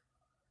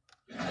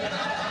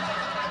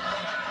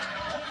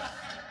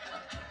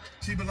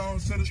 She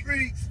belongs to the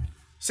streets.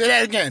 Say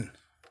that again.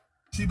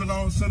 She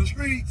belongs to the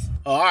streets.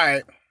 Oh, all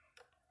right.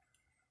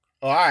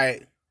 Oh, all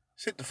right.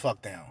 Sit the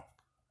fuck down.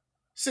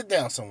 Sit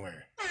down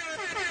somewhere.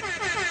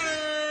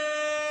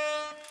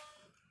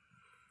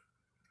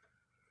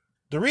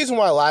 The reason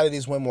why a lot of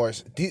these women were...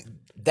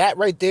 That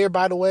right there,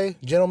 by the way,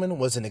 gentlemen,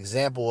 was an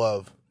example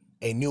of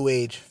a new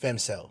age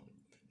femcel.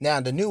 Now,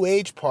 the new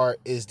age part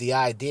is the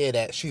idea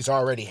that she's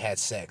already had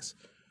sex.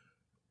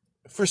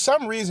 For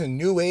some reason,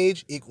 new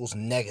age equals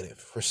negative.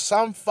 For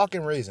some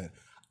fucking reason.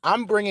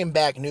 I'm bringing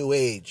back new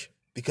age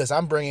because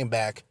I'm bringing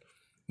back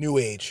new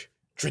age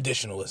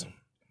traditionalism.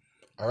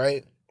 All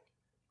right?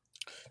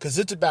 Because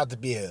it's about to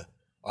be a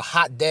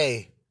hot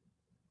day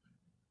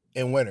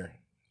in winter.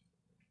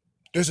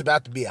 There's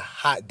about to be a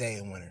hot day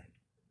in winter.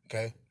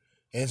 Okay?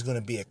 And it's going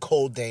to be a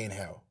cold day in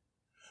hell.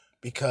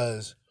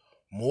 Because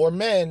more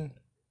men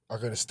are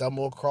going to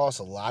stumble across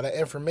a lot of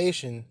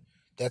information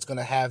that's going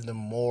to have them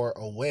more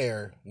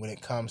aware when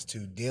it comes to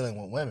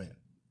dealing with women.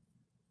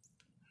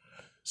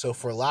 So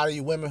for a lot of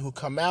you women who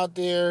come out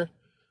there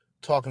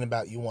talking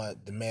about you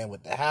want the man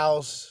with the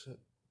house,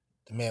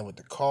 the man with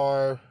the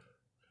car,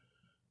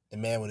 the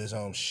man with his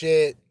own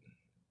shit,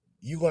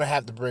 you're going to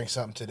have to bring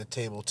something to the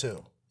table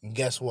too. And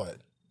guess what?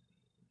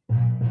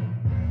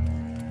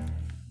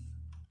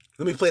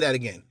 Let me play that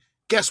again.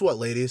 Guess what,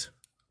 ladies?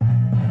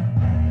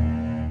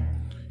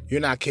 You're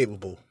not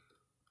capable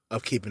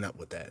of keeping up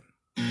with that.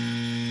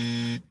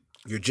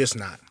 You're just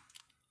not.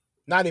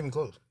 Not even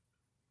close.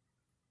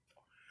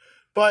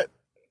 But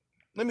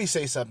let me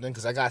say something,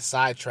 because I got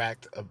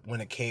sidetracked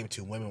when it came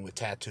to women with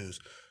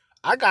tattoos.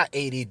 I got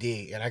ADD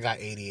and I got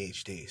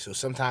ADHD, so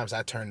sometimes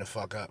I turn the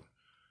fuck up.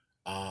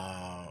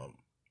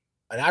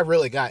 And I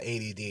really got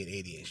ADD and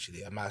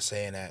ADHD. I'm not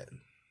saying that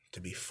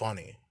to be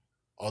funny,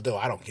 although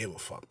I don't give a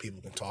fuck.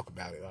 People can talk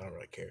about it. I don't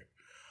really care.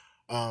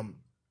 I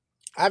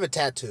have a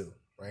tattoo,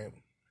 right?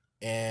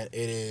 And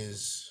it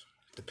is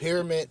the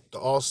pyramid, the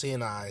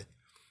all-seeing eye,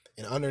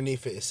 and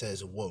underneath it, it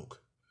says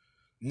woke.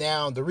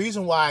 Now, the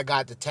reason why I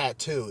got the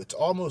tattoo, it's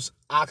almost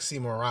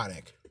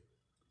oxymoronic,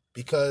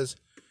 because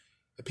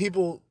the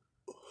people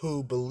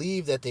who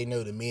believe that they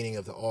know the meaning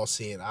of the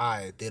all-seeing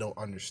eye, they don't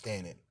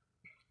understand it.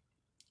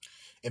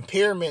 And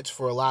pyramids,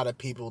 for a lot of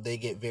people, they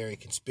get very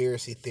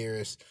conspiracy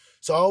theorists.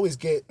 So I always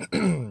get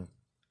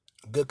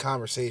good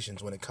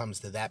conversations when it comes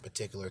to that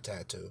particular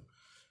tattoo.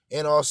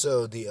 And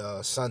also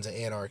the Sons of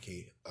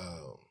Anarchy,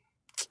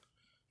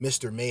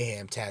 Mr.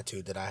 Mayhem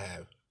tattoo that I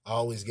have. I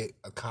always get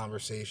a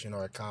conversation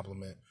or a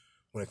compliment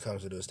when it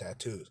comes to those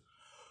tattoos.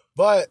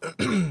 But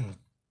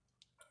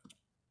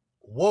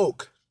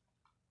woke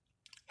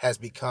has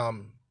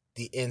become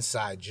the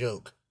inside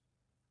joke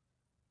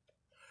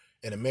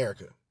in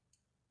America.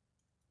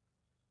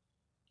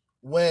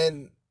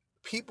 When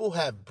people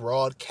have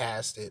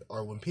broadcasted,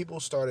 or when people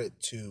started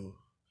to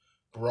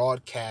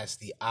broadcast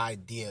the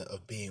idea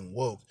of being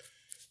woke,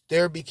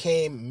 there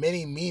became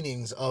many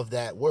meanings of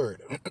that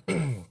word.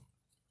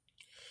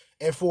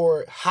 And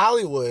for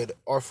Hollywood,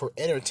 or for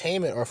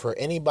entertainment, or for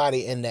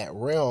anybody in that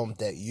realm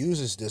that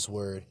uses this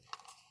word,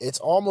 it's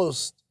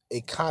almost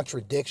a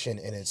contradiction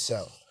in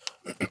itself.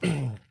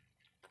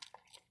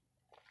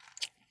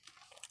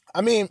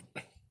 I mean,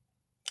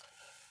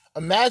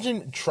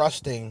 imagine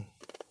trusting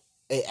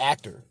a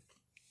actor,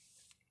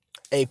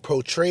 a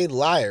portrayed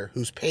liar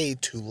who's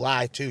paid to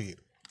lie to you.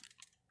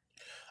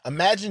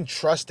 Imagine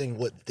trusting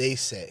what they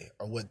say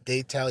or what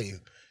they tell you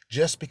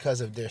just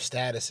because of their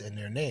status and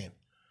their name.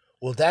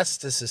 Well, that's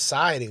the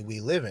society we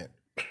live in.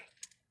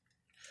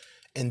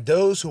 And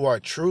those who are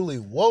truly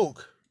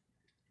woke,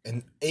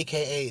 and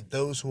aka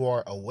those who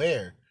are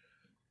aware,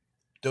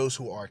 those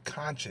who are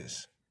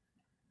conscious,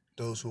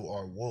 those who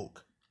are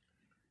woke,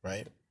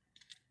 right,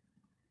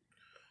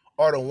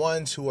 are the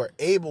ones who are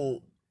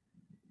able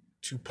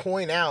to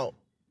point out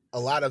a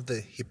lot of the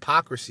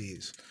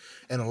hypocrisies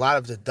and a lot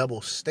of the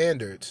double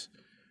standards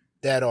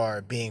that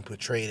are being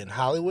portrayed in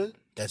Hollywood,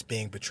 that's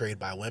being portrayed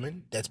by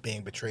women, that's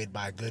being portrayed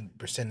by good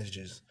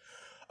percentages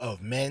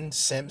of men,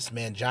 simps,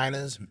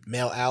 manginas,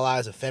 male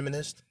allies of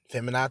feminists,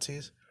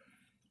 feminazis,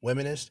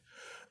 womenists.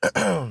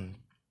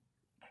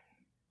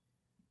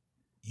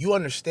 You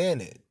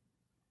understand it.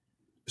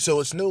 So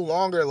it's no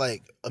longer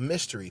like a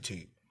mystery to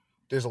you.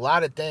 There's a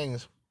lot of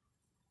things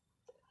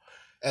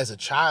as a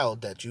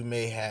child that you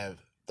may have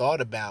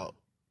thought about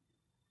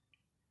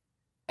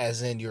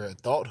as in your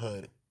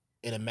adulthood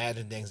and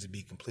imagine things to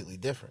be completely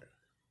different.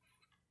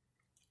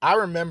 I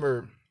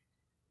remember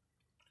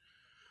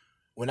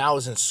when I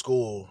was in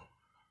school,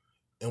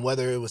 and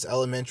whether it was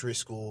elementary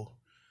school,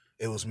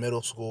 it was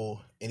middle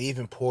school, and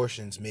even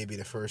portions, maybe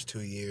the first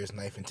 2 years,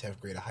 9th and 10th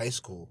grade of high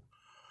school,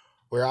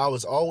 where I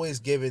was always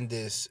given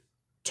this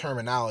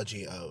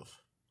terminology of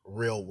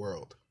real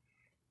world.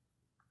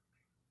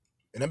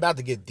 And I'm about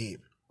to get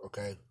deep,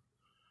 okay?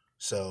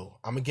 So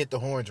I'm going to get the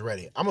horns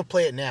ready. I'm going to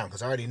play it now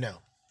because I already know.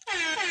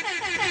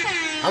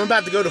 I'm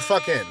about to go to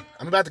fuck in.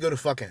 I'm about to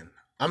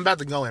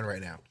go in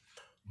right now.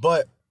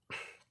 But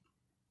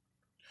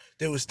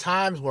there was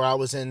times where I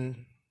was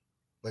in,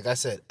 like I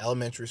said,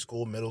 elementary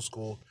school, middle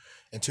school,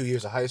 and 2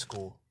 years of high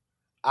school.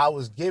 I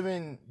was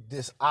given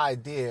this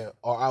idea,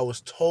 or I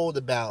was told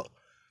about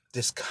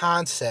this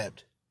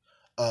concept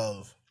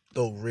of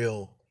the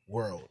real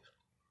world,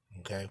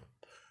 okay?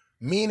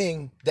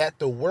 Meaning that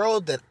the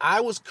world that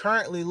I was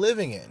currently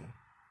living in,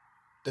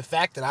 the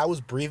fact that I was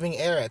breathing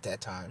air at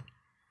that time,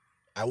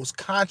 I was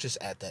conscious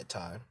at that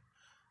time,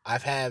 I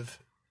have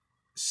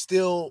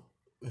still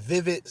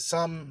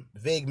some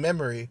vague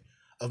memory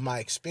of my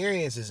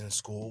experiences in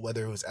school,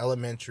 whether it was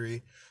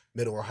elementary,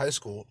 middle, or high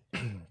school.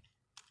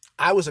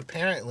 I was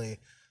apparently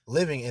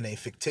living in a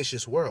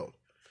fictitious world.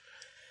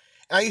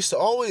 And I used to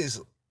always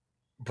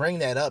bring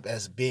that up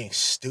as being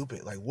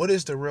stupid. Like, what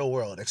is the real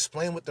world?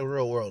 Explain what the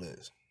real world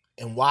is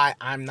and why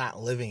I'm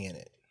not living in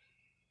it,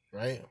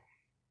 right?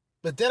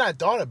 But then I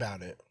thought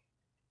about it.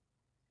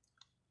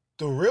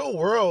 The real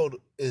world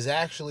is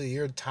actually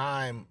your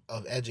time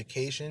of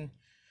education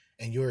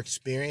and your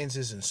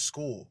experiences in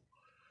school.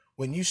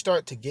 When you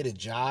start to get a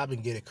job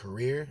and get a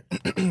career,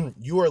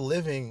 you are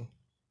living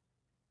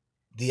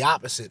the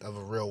opposite of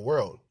a real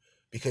world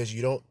because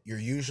you're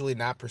usually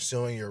not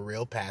pursuing your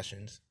real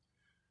passions.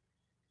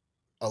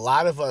 A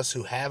lot of us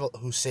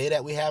who say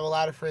that we have a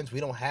lot of friends, we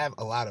don't have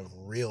a lot of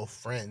real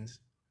friends.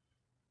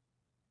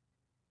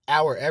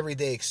 Our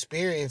everyday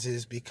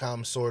experiences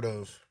become sort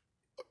of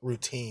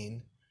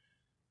routine.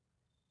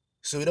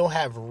 So we don't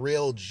have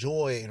real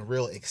joy and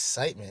real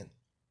excitement.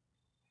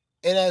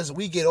 And as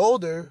we get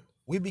older,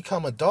 we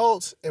become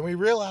adults and we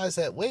realize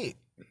that, wait,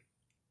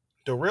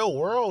 the real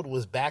world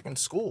was back in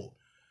school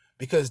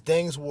because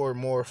things were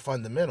more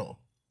fundamental.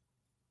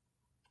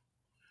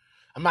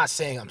 I'm not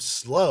saying I'm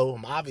slow.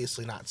 I'm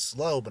obviously not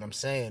slow, but I'm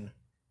saying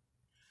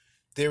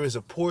there was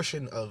a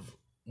portion of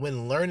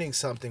when learning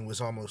something was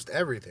almost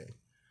everything.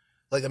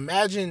 Like,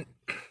 imagine,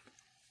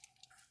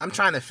 I'm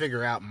trying to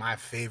figure out my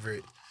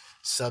favorite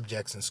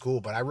subjects in school,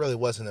 but I really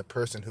wasn't a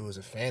person who was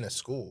a fan of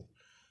school.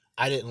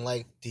 I didn't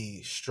like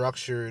the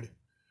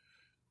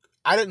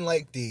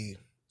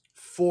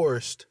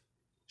forced,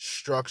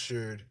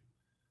 structured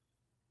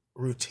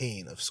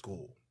routine of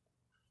school.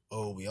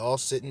 Oh, we all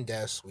sit in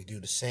desks, we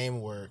do the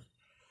same work,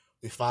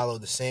 we follow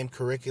the same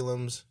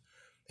curriculums,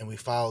 and we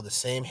follow the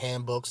same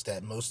handbooks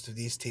that most of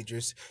these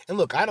teachers. And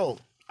look, I don't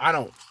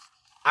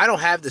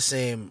have the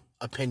same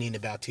opinion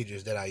about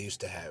teachers that I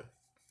used to have.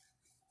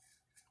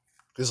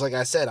 Because like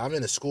I said, I'm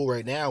in a school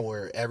right now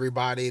where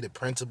everybody, the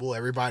principal,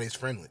 everybody's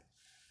friendly.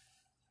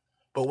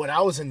 But when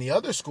I was in the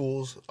other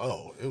schools,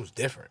 oh, it was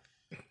different.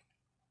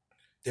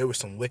 There were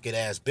some wicked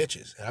ass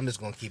bitches. And I'm just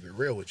going to keep it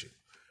real with you.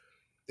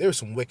 There were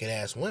some wicked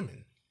ass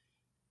women.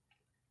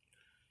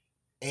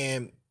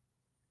 And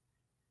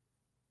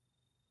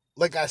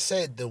like I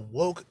said, the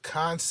woke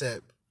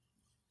concept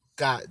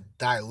got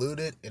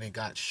diluted and it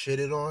got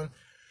shitted on.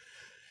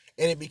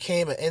 And it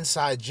became an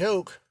inside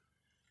joke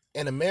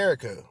in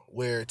America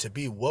where to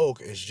be woke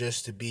is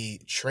just to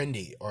be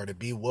trendy, or to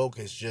be woke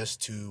is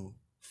just to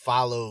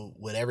follow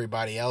what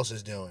everybody else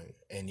is doing.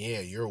 And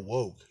yeah, you're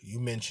woke. You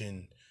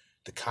mentioned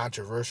the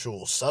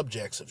controversial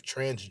subjects of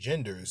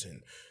transgenders,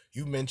 and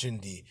you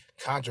mentioned the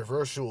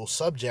controversial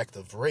subject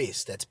of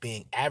race that's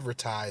being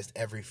advertised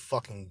every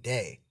fucking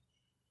day.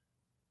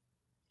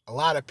 A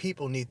lot of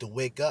people need to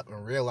wake up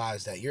and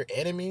realize that your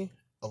enemy,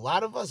 a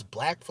lot of us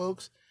black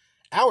folks,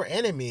 Our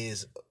enemy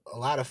is a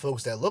lot of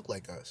folks that look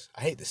like us.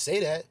 I hate to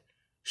say that.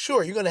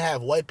 Sure, you're going to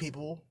have white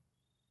people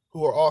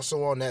who are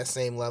also on that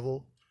same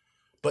level,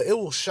 but it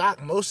will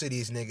shock most of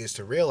these niggas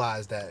to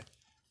realize that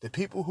the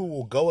people who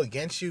will go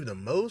against you the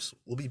most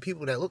will be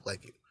people that look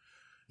like you.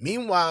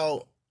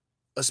 Meanwhile,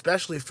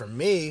 especially for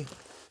me,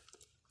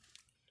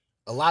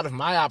 a lot of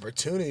my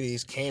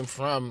opportunities came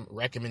from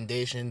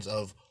recommendations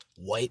of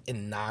white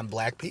and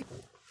non-black people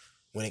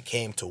when it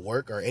came to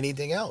work or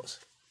anything else.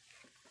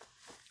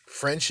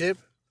 Friendship,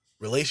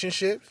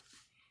 relationships.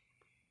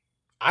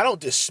 I don't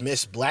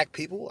dismiss black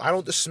people. I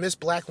don't dismiss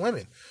black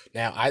women.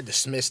 Now, I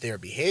dismiss their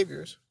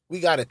behaviors. We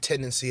got a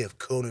tendency of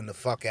cooning the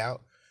fuck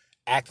out,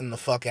 acting the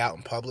fuck out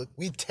in public.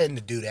 We tend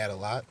to do that a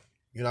lot.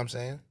 You know what I'm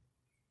saying?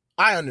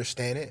 I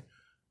understand it,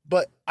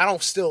 but I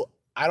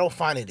don't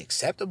find it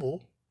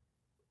acceptable.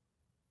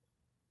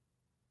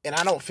 And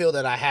I don't feel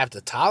that I have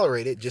to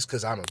tolerate it just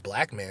because I'm a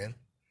black man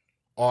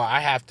or I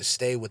have to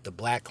stay with the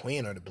black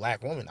queen or the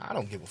black woman. I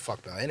don't give a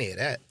fuck about any of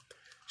that.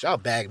 Y'all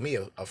bag me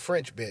a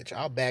French bitch.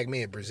 I'll bag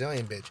me a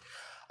Brazilian bitch.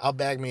 I'll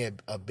bag me a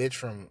bitch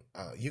from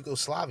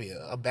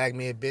Yugoslavia. I'll bag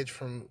me a bitch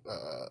from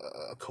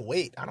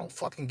Kuwait. I don't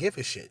fucking give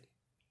a shit.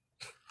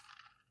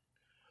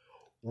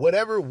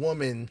 Whatever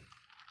woman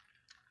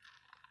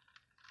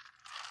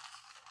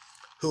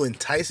who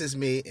entices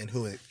me and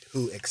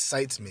who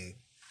excites me,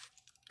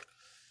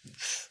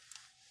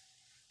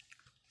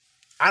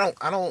 I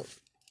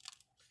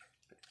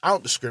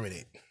don't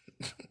discriminate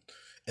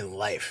in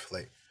life.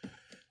 Like,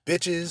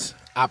 bitches,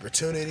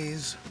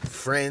 opportunities,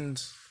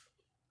 friends,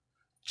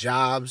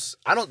 jobs.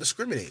 I don't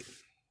discriminate.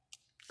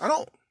 I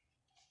don't.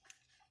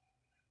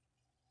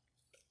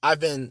 I've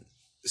been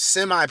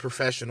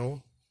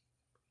semi-professional.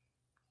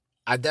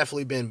 I've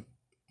definitely been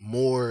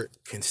more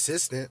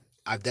consistent.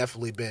 I've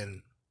definitely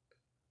been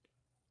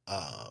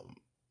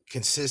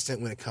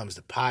consistent when it comes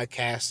to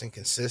podcasting,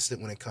 consistent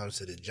when it comes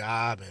to the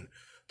job and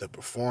the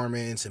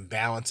performance and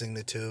balancing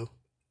the two.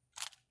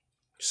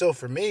 So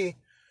for me,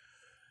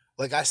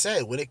 like I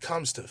said, when it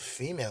comes to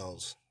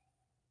females,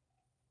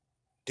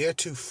 they're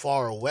too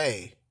far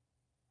away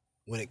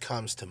when it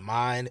comes to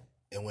mine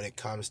and when it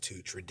comes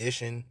to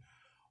tradition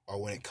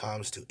or when it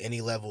comes to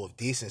any level of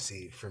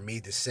decency for me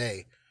to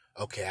say,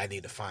 okay, I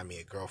need to find me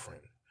a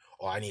girlfriend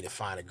or I need to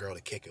find a girl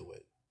to kick it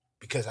with.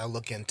 Because I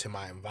look into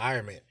my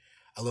environment,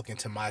 I look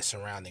into my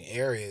surrounding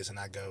areas and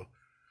I go,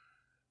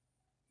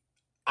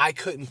 I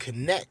couldn't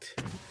connect.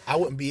 I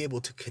wouldn't be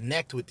able to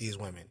connect with these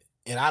women.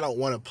 And I don't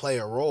want to play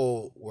a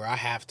role where I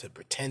have to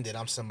pretend that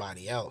I'm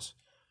somebody else.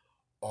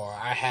 Or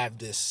I have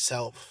this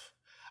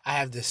self-help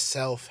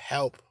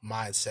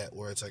mindset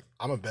where it's like,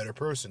 I'm a better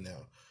person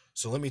now.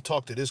 So let me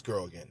talk to this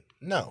girl again.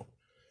 No.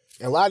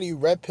 And a lot of you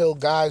red pill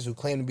guys who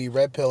claim to be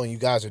red pill and you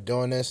guys are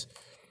doing this,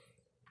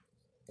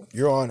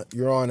 you're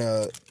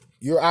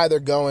either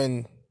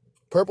going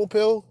purple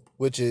pill,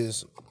 which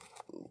is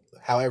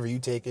however you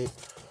take it,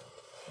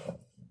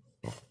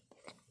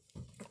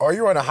 or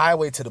you're on a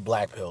highway to the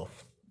black pill.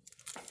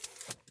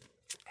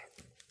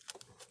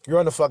 You're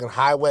on the fucking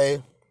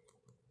highway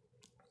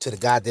to the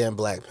goddamn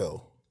black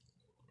pill.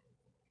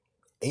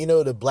 And you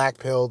know the black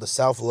pill, the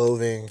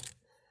self-loathing,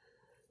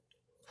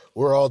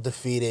 we're all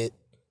defeated,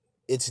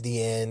 it's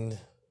the end,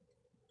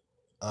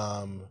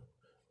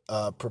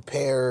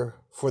 prepare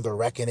for the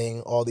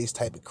reckoning, all these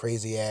type of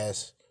crazy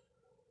ass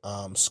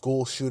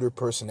school shooter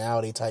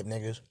personality type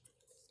niggas.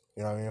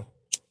 You know what I mean?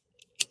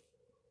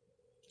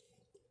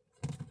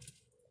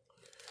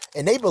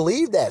 And they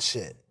believe that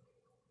shit.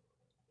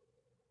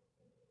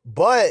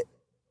 But,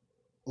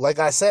 like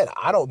I said,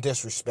 I don't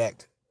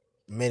disrespect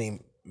many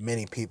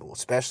people,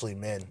 especially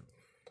men,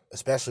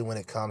 especially when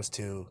it comes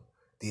to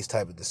these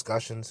type of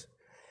discussions.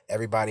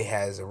 Everybody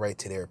has a right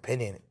to their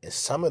opinion. And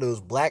some of those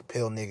black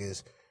pill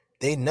niggas,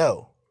 they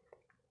know.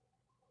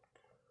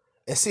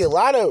 And see, a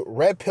lot of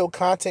red pill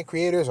content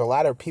creators, a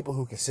lot of people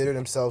who consider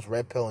themselves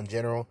red pill in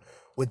general,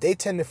 what they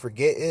tend to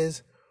forget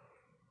is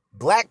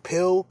black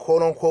pill,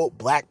 quote unquote,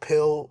 black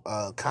pill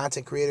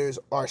content creators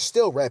are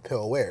still red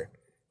pill aware.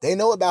 They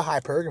know about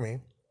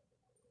hypergamy.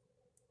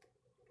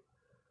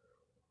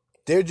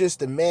 They're just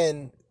the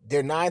men,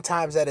 they're 9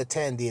 times out of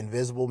 10 the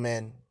invisible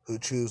men who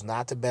choose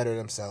not to better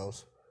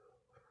themselves.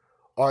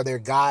 Or they're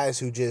guys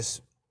who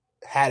just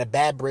had a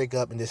bad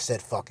breakup and just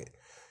said, fuck it.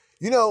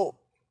 You know,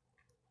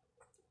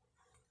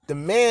 the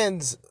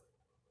man's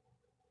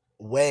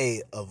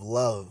way of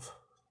love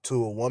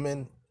to a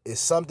woman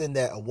is something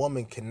that a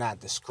woman cannot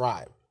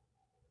describe.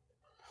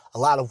 A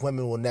lot of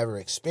women will never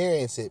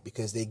experience it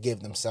because they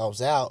give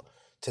themselves out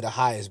to the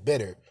highest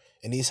bidder.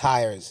 And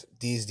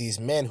these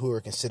men who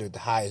are considered the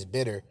highest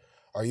bidder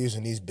are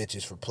using these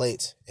bitches for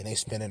plates and they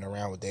spinning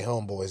around with their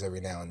homeboys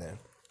every now and then.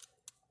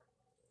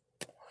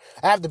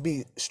 I have to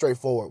be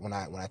straightforward when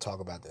I talk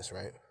about this,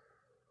 right?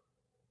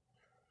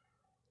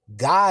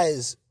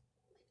 Guys,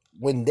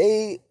 when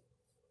they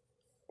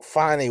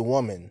find a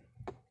woman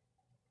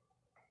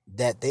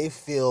that they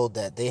feel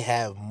that they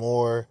have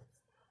more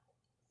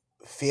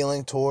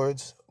feeling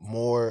towards,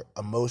 more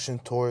emotion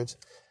towards,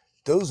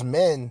 those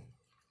men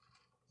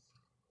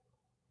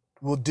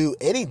will do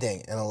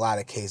anything in a lot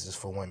of cases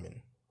for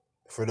women,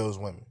 for those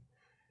women.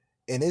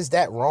 And is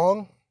that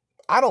wrong?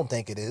 I don't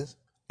think it is.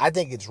 I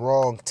think it's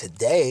wrong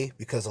today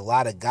because a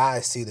lot of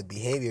guys see the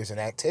behaviors and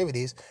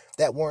activities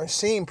that weren't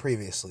seen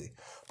previously.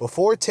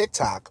 Before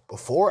TikTok,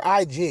 before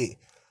IG,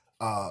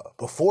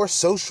 before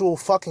social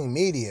fucking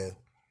media,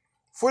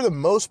 for the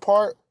most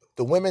part,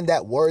 the women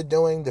that were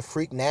doing the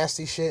freak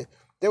nasty shit,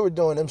 they were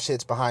doing them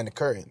shits behind the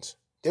curtains.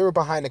 They were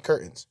behind the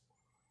curtains.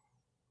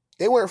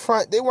 They weren't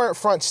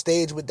front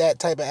stage with that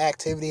type of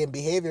activity and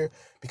behavior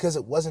because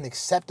it wasn't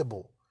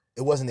acceptable.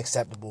 It wasn't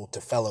acceptable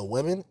to fellow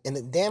women, and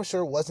it damn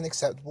sure wasn't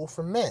acceptable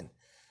for men.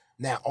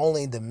 Now,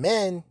 only the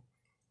men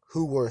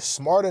who were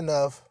smart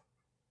enough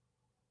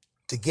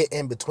to get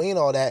in between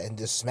all that and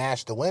just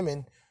smash the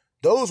women,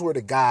 those were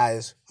the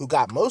guys who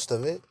got most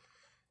of it.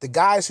 The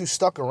guys who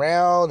stuck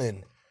around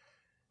and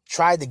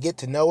tried to get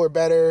to know her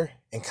better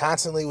and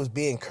constantly was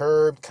being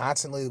curbed,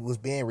 constantly was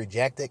being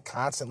rejected,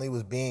 constantly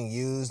was being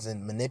used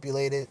and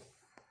manipulated.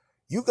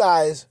 You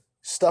guys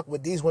stuck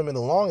with these women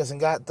the longest and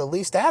got the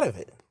least out of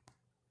it.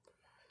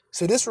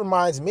 So this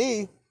reminds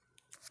me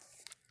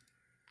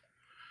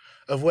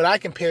of what I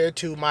compared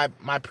to my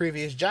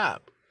previous job,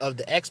 of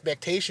the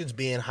expectations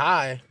being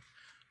high,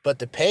 but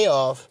the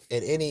payoff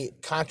and any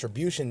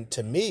contribution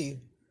to me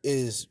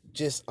is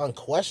just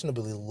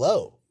unquestionably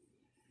low.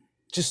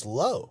 Just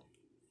low.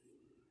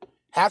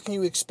 How can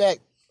you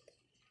expect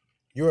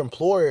your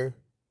employer,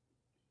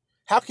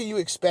 how can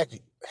you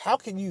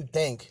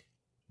think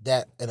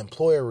that an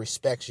employer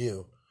respects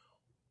you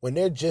when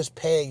they're just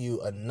paying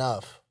you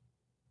enough?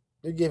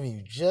 They're giving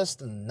you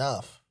just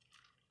enough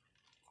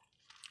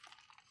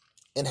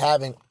and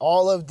having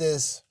all of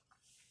this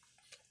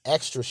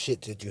extra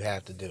shit that you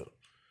have to do.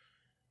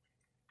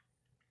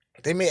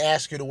 They may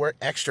ask you to work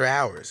extra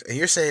hours, and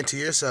you're saying to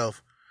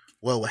yourself,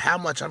 well, with how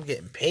much I'm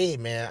getting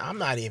paid, man, I'm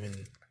not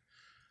even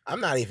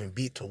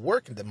beat to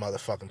work in the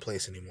motherfucking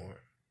place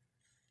anymore.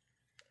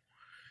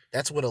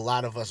 That's what a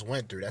lot of us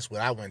went through. That's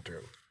what I went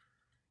through.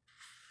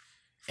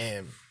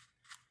 And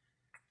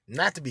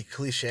not to be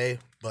cliche,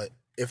 but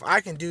if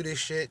I can do this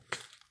shit,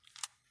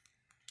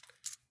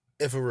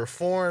 if a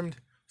reformed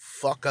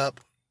fuck up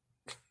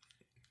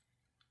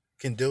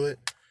can do it,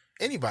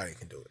 anybody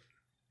can do it.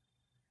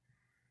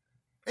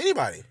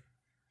 Anybody.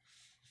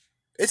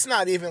 It's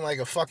not even like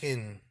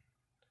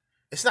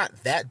it's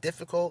not that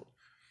difficult.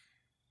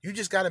 You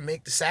just got to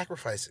make the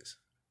sacrifices.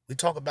 We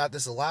talk about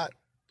this a lot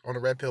on the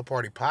Red Pill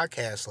Party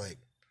podcast, like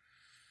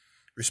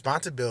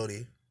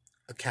responsibility,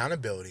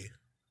 accountability,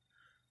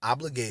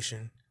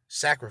 obligation,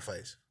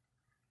 sacrifice.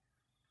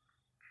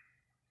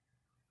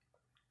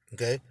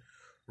 Okay?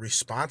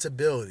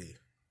 Responsibility,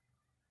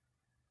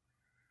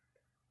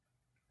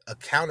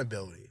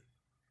 accountability,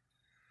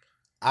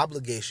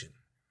 obligation,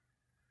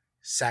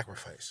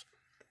 sacrifice.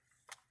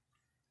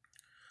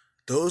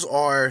 Those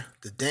are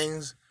the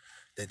things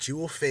that you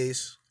will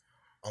face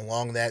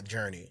along that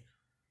journey.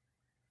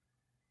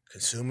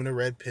 Consuming the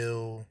red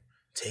pill,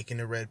 taking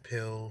the red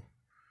pill,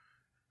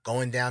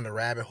 going down the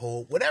rabbit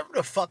hole, whatever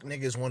the fuck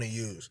niggas want to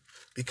use.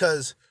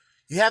 Because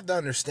you have to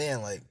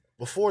understand, like,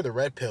 before the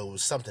red pill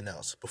was something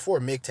else. Before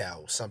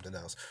MGTOW was something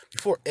else.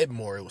 Before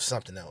Edmore, it was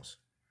something else.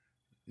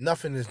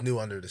 Nothing is new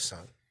under the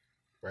sun,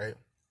 right?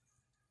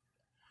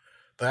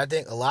 But I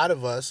think a lot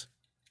of us,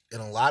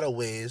 in a lot of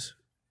ways,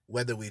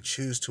 whether we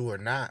choose to or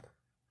not,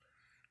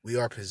 we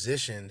are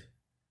positioned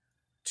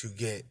to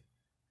get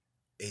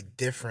a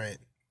different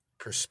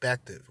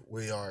perspective.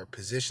 We are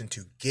positioned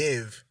to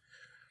give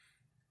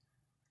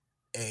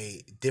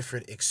a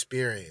different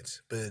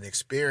experience, but an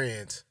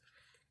experience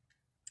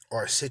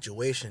or a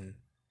situation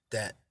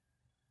that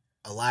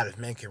a lot of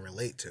men can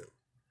relate to,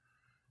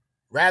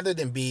 rather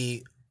than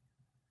be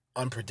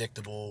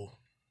unpredictable,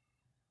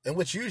 and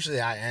which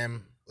usually I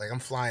am. Like, I'm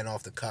flying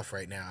off the cuff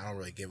right now. I don't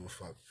really give a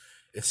fuck.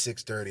 It's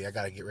 6:30. I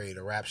got to get ready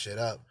to wrap shit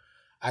up.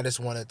 I just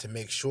wanted to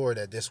make sure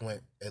that this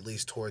went at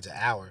least towards an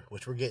hour,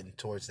 which we're getting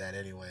towards that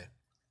anyway.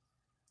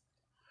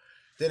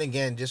 Then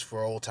again, just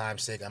for old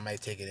time's sake, I might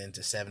take it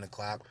into 7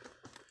 o'clock.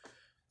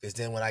 Because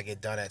then when I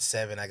get done at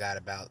 7, I got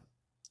about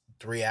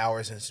 3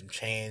 hours and some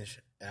change.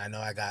 And I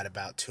know I got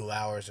about 2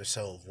 hours or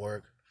so of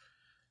work.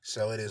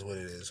 So it is what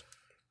it is.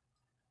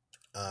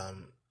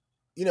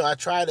 I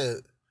try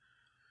to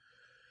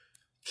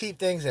keep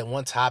things at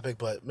one topic.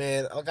 But,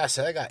 man, like I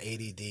said, I got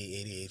ADD,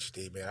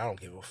 ADHD, man. I don't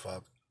give a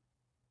fuck.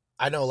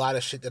 I know a lot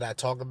of shit that I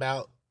talk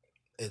about,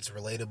 it's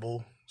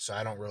relatable. So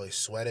I don't really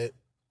sweat it.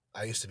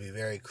 I used to be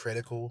very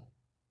critical.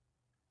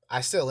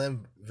 I still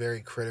am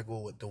very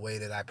critical with the way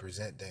that I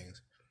present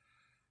things.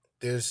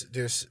 There's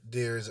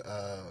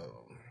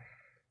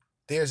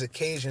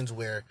occasions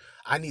where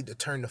I need to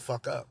turn the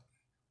fuck up.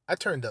 I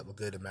turned up a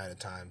good amount of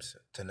times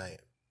tonight.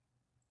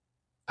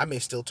 I may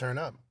still turn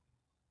up,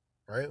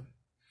 right?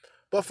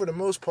 But for the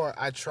most part,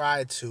 I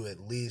try to at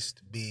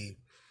least be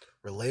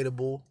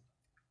relatable,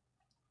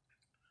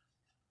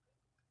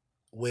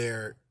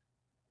 where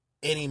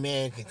any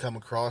man can come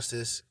across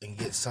this and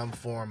get some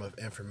form of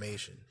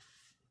information.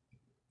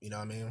 You know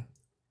what I mean?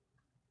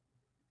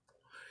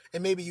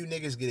 And maybe you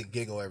niggas get a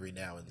giggle every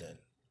now and then.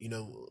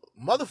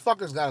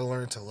 Motherfuckers gotta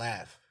learn to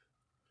laugh.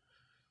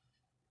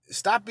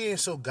 Stop being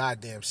so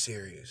goddamn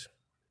serious.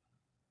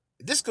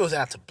 This goes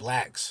out to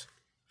blacks.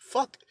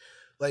 Fuck.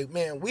 Like,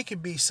 man, we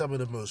could be some of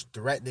the most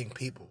threatening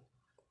people.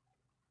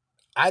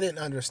 I didn't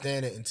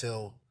understand it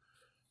until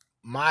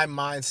my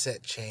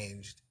mindset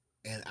changed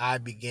and I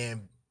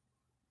began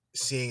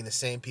seeing the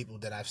same people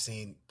that I've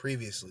seen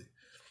previously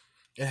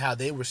and how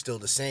they were still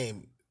the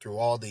same through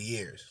all the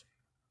years.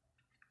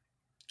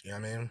 You know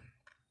what I mean?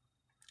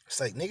 It's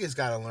like niggas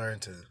gotta learn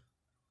to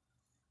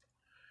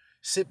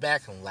sit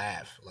back and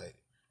laugh. Like,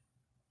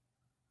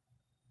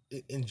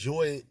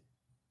 enjoy it.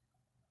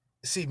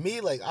 See, me,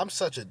 like, I'm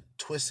such a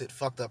twisted,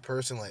 fucked up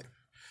person. Like,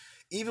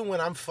 even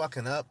when I'm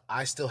fucking up,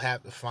 I still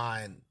have to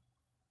find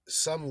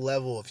some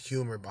level of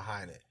humor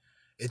behind it.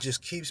 It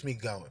just keeps me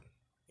going.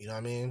 You know what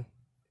I mean?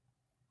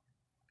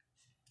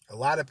 A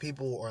lot of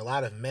people, or a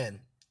lot of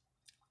men,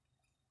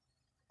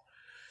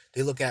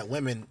 they look at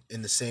women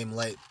in the same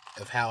light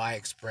of how I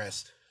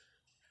expressed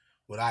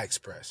what I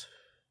express.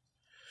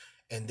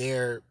 And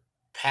their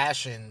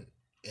passion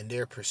and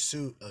their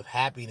pursuit of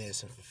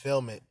happiness and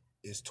fulfillment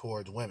is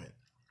towards women.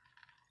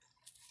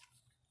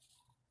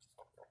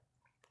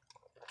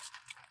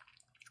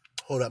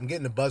 Hold up, I'm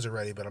getting the buzzer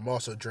ready, but I'm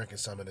also drinking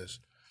some of this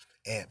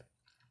amp.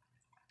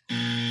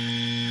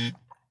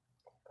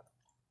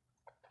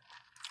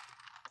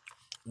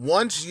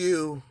 Once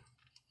you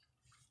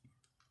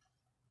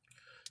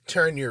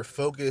turn your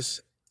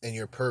focus and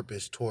your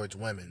purpose towards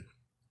women,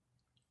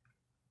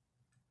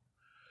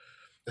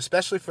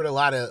 especially for a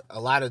lot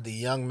of the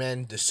young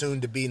men, the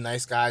soon-to-be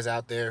nice guys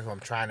out there who I'm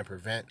trying to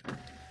prevent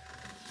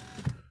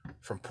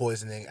from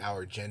poisoning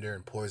our gender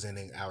and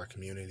poisoning our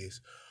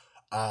communities.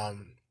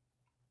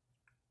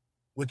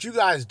 What you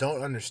guys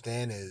don't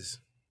understand is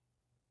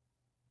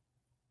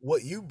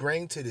what you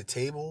bring to the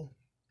table,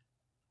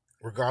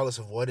 regardless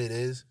of what it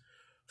is,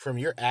 from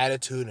your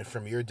attitude and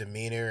from your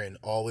demeanor and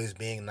always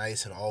being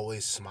nice and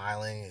always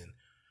smiling, and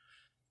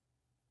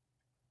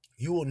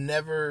you will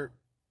never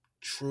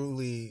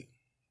truly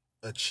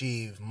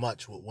achieve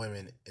much with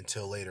women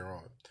until later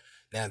on.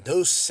 Now,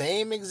 those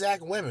same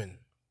exact women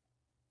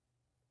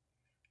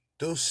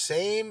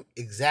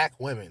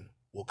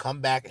will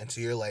come back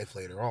into your life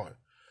later on.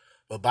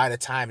 But by the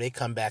time they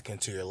come back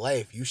into your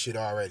life, you should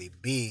already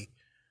be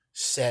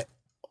set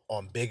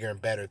on bigger and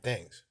better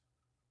things.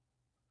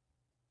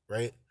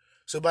 Right?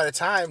 So by the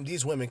time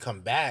these women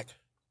come back,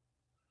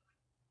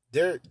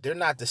 they're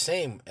not the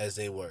same as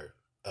they were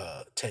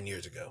 10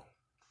 years ago.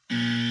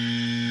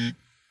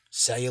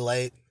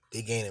 Cellulite,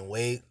 they gaining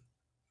weight.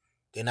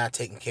 They're not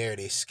taking care of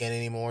their skin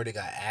anymore. They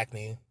got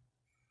acne.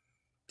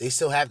 They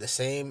still have the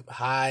same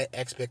high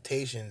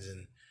expectations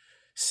and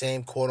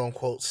same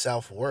quote-unquote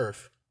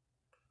self-worth,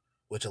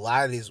 which a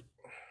lot of these...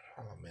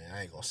 Oh, man,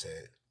 I ain't going to say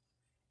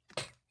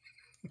it.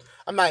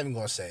 I'm not even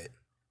going to say it.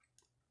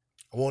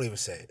 I won't even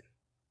say it.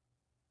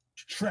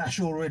 Trash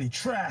already,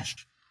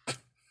 trashed.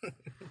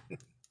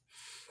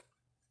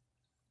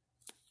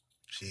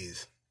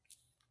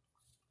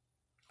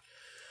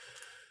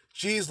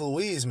 Jeez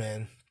Louise,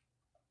 man.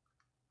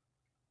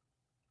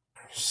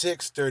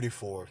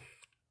 6:34.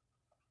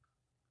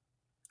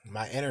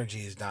 My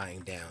energy is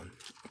dying down.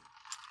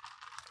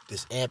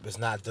 This amp is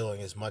not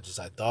doing as much as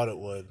I thought it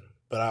would,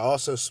 but I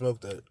also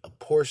smoked a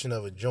portion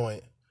of a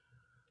joint,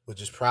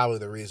 which is probably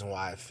the reason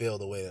why I feel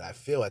the way that I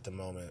feel at the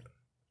moment.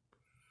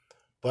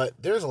 But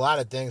there's a lot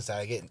of things that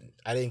I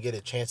didn't get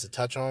a chance to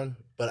touch on,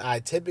 but I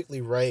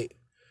typically write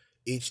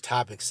each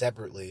topic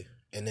separately.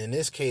 And in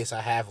this case,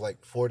 I have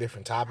like 4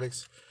 different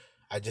topics.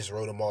 I just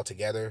wrote them all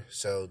together.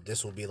 So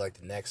this will be like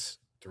the next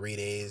 3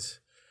 days.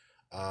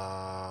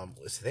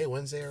 Is today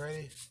Wednesday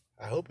already?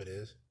 I hope it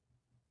is.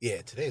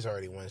 Yeah, today's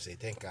already Wednesday.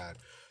 Thank God.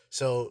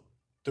 So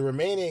the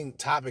remaining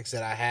topics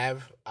that I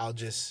have, I'll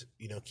just,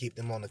 keep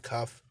them on the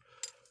cuff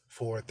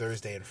for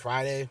Thursday and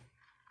Friday.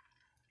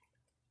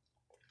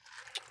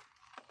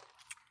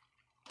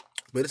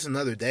 But it's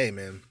another day,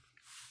 man.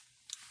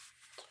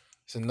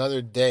 It's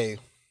another day.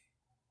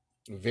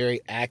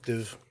 Very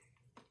active.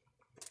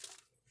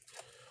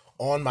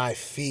 On my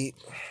feet.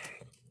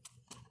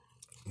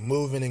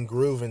 Moving and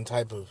grooving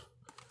type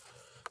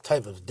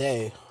of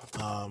day.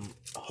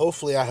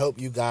 Hopefully, I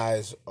hope you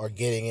guys are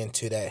getting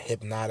into that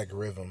hypnotic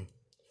rhythm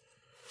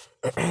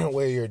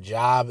where your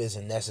job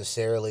isn't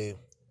necessarily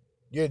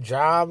your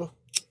job.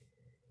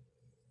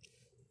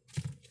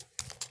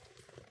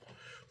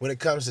 When it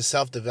comes to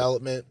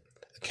self-development,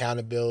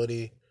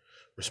 accountability,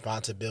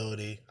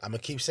 responsibility, I'm going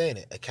to keep saying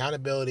it.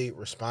 Accountability,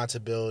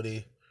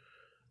 responsibility,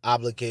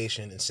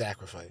 obligation, and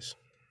sacrifice.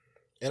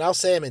 And I'll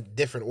say them in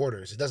different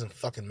orders. It doesn't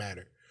fucking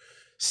matter.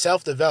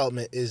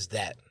 Self-development is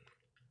that.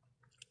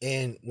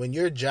 And when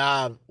you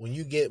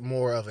get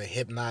more of a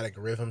hypnotic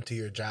rhythm to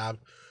your job,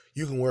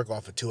 you can work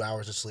off of 2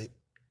 hours of sleep.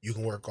 You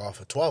can work off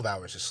of 12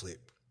 hours of sleep.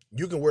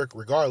 You can work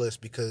regardless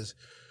because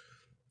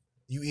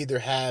you either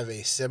have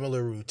a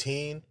similar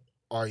routine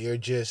or you're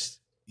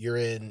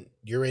in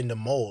the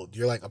mold.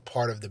 You're like a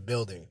part of the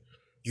building.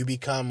 You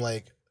become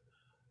like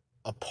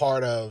a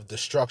part of the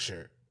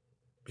structure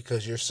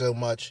because you're so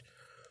much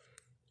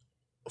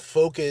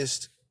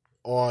focused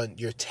on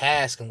your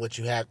task and what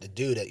you have to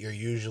do that you're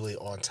usually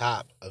on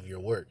top of your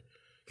work.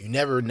 You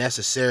never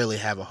necessarily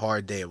have a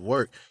hard day of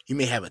work. You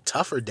may have a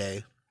tougher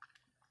day.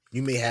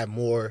 You may have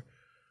more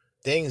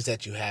things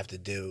that you have to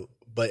do,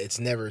 but it's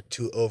never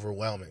too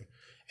overwhelming.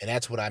 And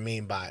that's what I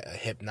mean by a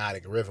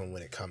hypnotic rhythm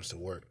when it comes to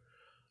work.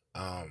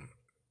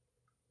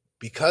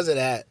 Because of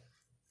that,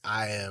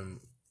 I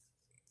am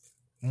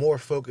more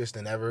focused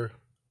than ever,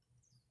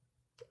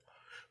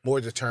 more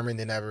determined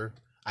than ever.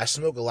 I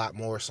smoke a lot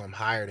more, so I'm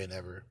higher than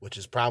ever, which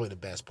is probably the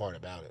best part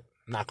about it.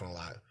 I'm not going to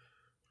lie.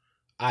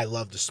 I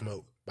love to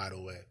smoke, by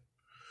the way.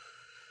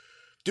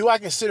 Do I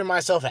consider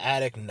myself an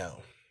addict? No.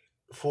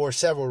 For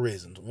several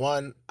reasons.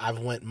 One, I've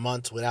went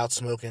months without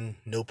smoking,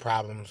 no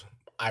problems.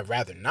 I'd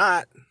rather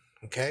not,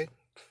 okay?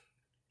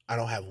 I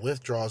don't have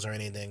withdrawals or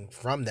anything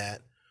from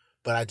that,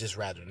 but I just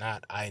rather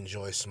not. I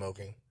enjoy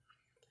smoking.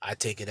 I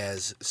take it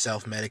as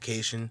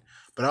self-medication,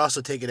 but I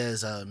also take it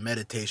as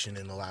meditation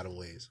in a lot of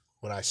ways.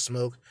 When I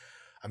smoke,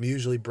 I'm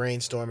usually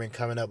brainstorming,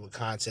 coming up with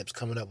concepts,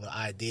 coming up with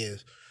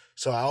ideas.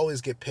 So I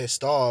always get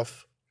pissed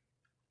off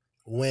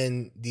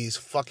when these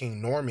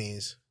fucking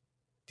normies,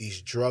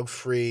 these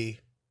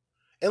drug-free...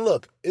 And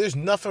look, there's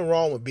nothing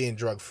wrong with being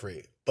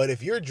drug-free. But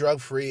if you're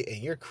drug-free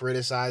and you're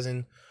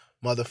criticizing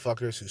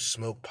motherfuckers who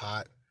smoke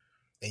pot,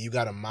 and you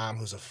got a mom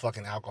who's a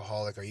fucking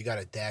alcoholic, or you got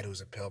a dad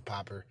who's a pill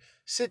popper,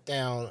 sit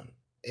down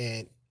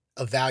and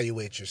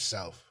evaluate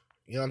yourself.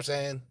 You know what I'm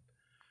saying?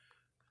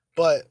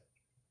 But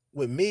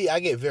with me,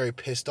 I get very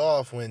pissed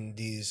off when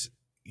these,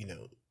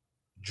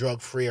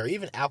 drug-free or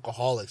even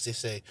alcoholics, they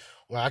say,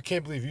 well, I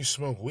can't believe you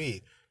smoke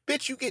weed.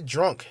 Bitch, you get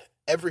drunk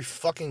every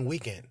fucking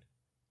weekend.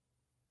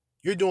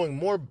 You're doing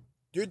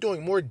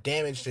more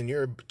damage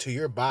to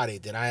your body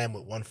than I am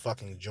with one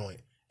fucking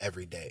joint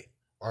every day.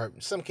 Or in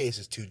some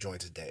cases, 2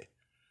 joints a day.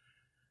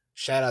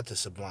 Shout out to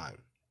Sublime.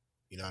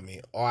 You know what I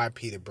mean?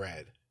 R.I.P. to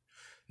Brad.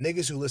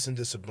 Niggas who listen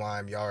to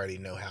Sublime, you already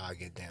know how I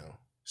get down.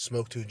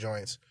 Smoke 2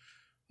 joints.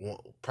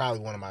 Probably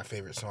one of my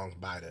favorite songs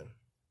by them.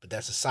 But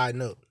that's a side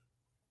note.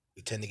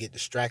 We tend to get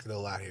distracted a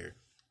lot here.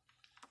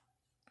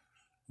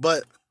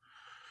 But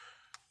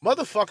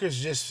motherfuckers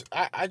just...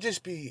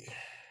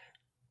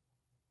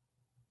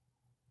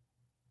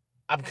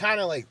 I'm kind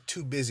of like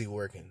too busy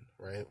working,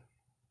 right?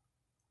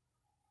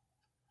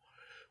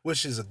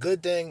 Which is a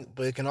good thing,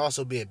 but it can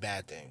also be a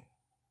bad thing.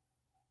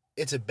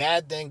 It's a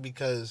bad thing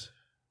because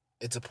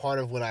it's a part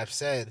of what I've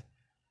said,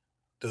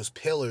 those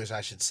pillars,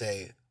 I should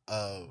say,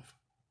 of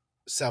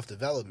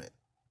self-development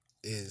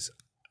is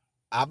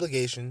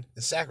obligation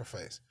and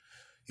sacrifice.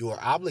 You are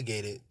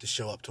obligated to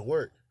show up to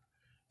work.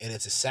 And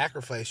it's a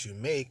sacrifice you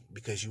make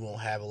because you won't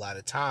have a lot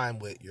of time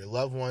with your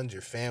loved ones,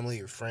 your family,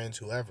 your friends,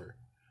 whoever.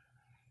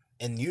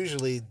 And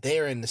usually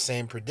they're in the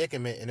same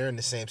predicament and they're in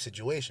the same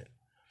situation.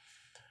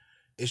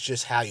 It's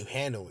just how you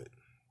handle it.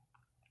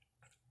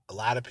 A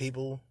lot of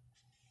people,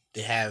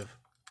 they have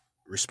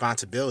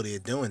responsibility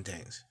of doing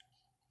things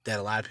that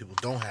a lot of people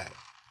don't have.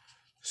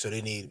 So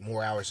they need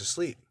more hours of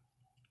sleep.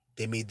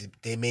 They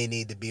may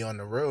need to be on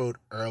the road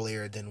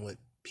earlier than what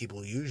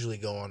people usually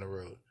go on the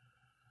road.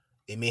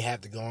 They may have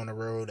to go on the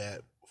road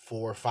at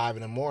 4 or 5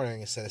 in the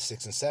morning instead of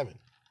 6 and 7.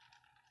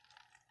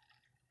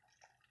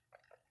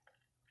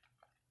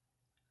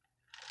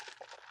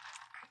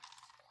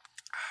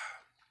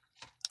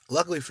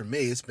 Luckily for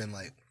me, it's been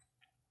like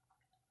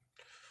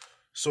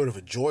sort of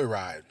a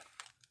joyride.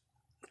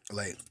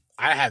 Like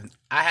I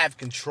have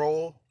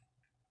control,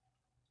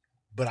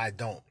 but I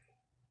don't.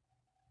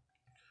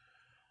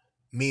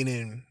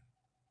 Meaning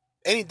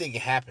anything can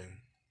happen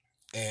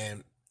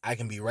and I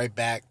can be right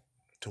back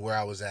to where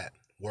I was at.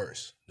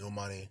 Worse. No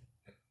money.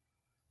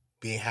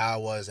 Being how I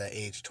was at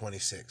age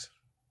 26.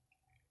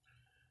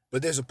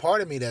 But there's a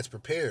part of me that's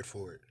prepared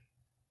for it.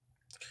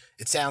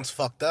 It sounds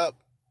fucked up.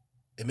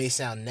 It may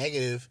sound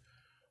negative,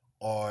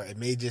 or it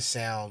may just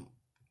sound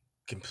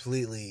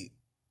completely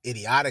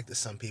idiotic to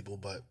some people,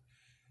 but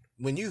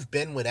when you've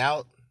been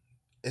without,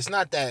 it's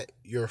not that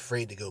you're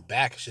afraid to go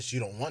back, it's just you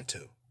don't want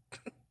to.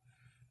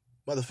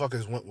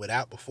 Motherfuckers went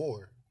without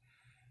before.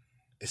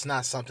 It's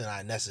not something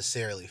I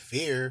necessarily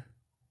fear,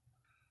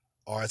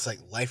 or it's like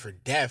life or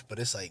death, but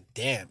it's like,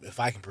 damn, if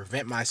I can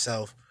prevent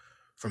myself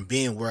from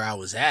being where I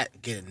was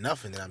at, getting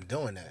nothing, then I'm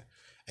doing that.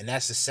 And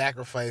that's the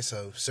sacrifice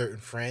of certain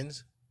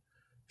friends,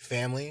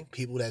 family,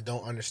 people that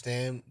don't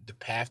understand the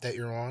path that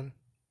you're on,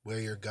 where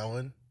you're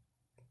going,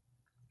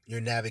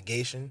 your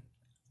navigation,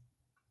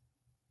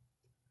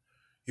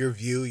 your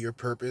view, your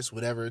purpose,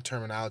 whatever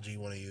terminology you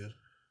want to use.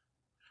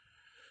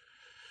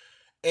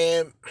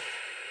 And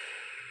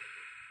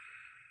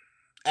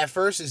at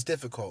first it's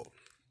difficult.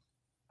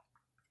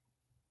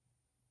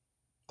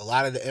 A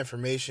lot of the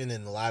information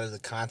and a lot of the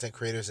content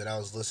creators that I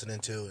was listening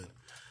to, and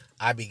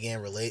I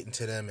began relating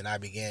to them and I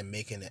began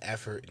making an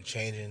effort and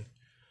changing.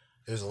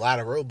 There's a lot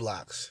of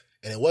roadblocks.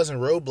 And it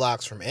wasn't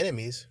roadblocks from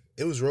enemies.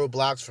 It was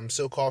roadblocks from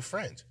so-called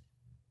friends.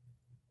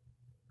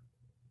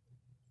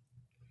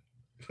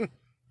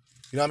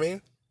 You know what I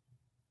mean?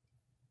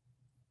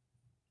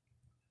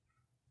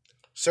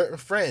 Certain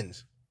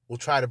friends will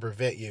try to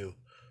prevent you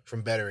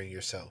from bettering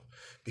yourself,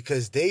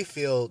 because they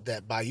feel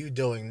that by you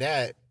doing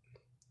that,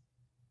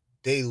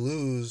 they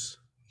lose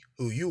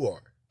who you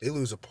are. They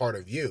lose a part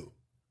of you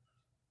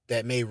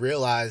that may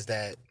realize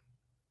that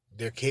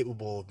they're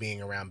capable of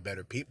being around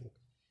better people.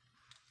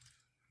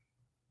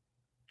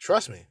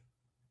 Trust me.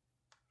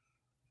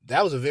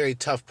 That was a very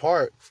tough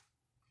part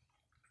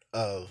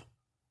of,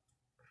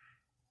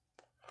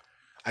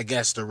 I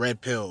guess, the red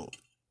pill,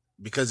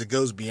 because it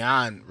goes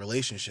beyond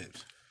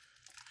relationships.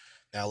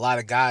 Now, a lot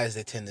of guys,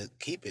 they tend to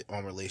keep it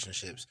on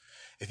relationships.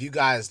 If you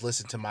guys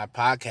listen to my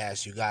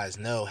podcast, you guys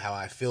know how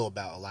I feel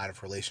about a lot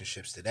of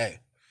relationships today.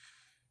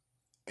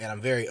 And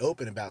I'm very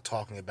open about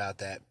talking about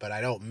that, but I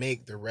don't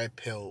make the red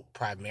pill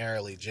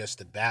primarily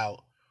just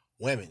about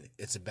women.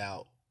 It's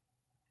about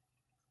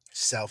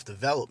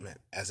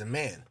self-development as a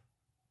man.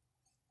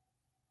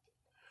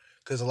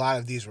 Because a lot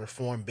of these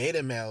reformed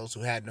beta males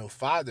who had no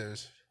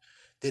fathers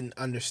didn't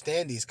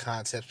understand these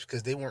concepts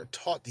because they weren't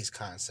taught these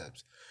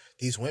concepts.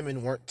 These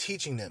women weren't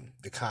teaching them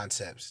the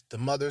concepts. The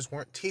mothers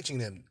weren't teaching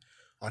them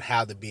on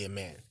how to be a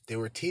man. They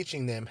were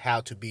teaching them how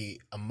to be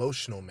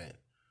emotional men.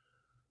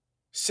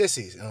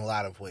 Sissies in a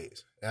lot of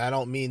ways. And I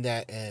don't mean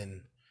that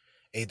in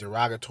a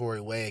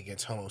derogatory way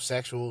against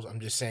homosexuals.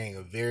 I'm just saying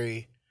a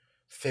very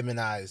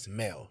feminized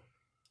male.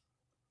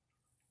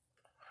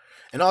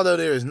 And although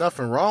there is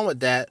nothing wrong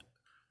with that,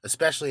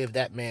 especially if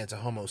that man's a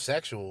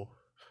homosexual,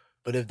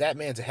 but if that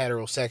man's a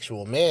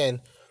heterosexual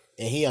man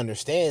and he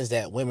understands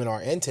that women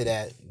are into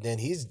that, then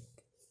he's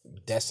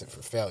destined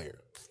for failure.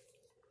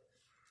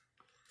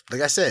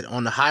 Like I said,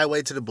 on the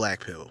highway to the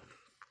black pill,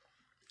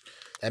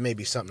 that may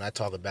be something I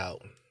talk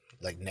about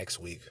like next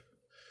week.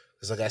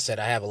 Because like I said,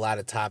 I have a lot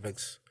of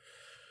topics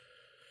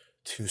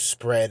to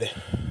spread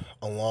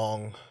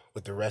along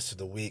with the rest of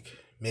the week.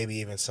 Maybe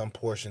even some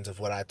portions of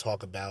what I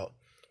talk about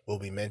will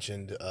be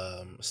mentioned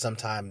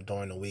sometime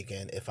during the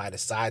weekend if I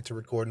decide to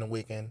record in the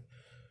weekend.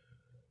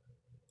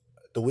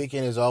 The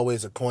weekend is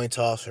always a coin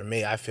toss for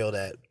me. I feel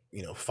that,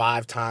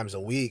 5 times a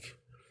week,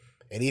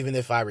 and even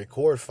if I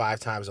record 5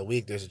 times a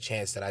week, there's a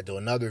chance that I do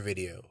another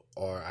video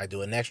or I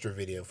do an extra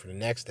video for the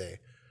next day.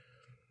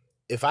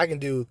 If I can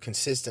do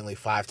consistently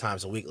 5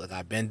 times a week like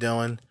I've been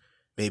doing,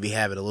 maybe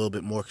have it a little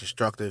bit more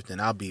constructive, then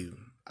I'll be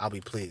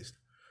pleased.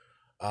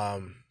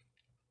 I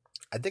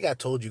think I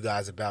told you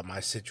guys about my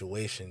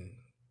situation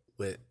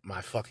with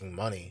my fucking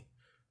money,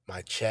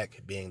 my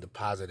check being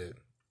deposited.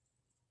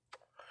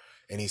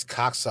 And these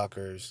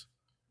cocksuckers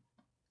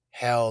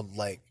held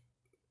like,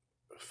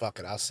 fuck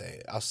it, I'll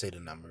say the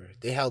number.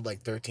 They held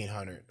like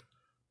 $1,300.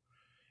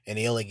 And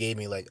they only gave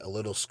me like a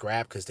little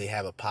scrap because they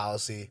have a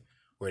policy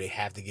where they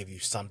have to give you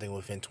something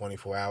within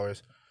 24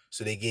 hours.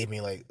 So they gave me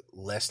like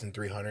less than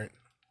 $300.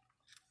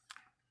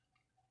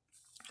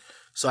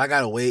 So I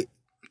gotta wait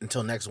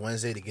until next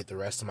Wednesday to get the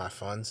rest of my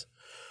funds.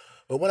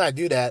 But when I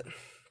do that,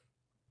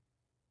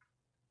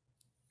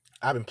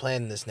 I've been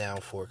planning this now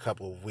for a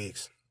couple of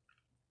weeks.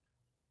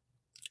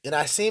 And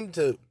I seem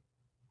to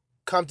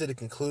come to the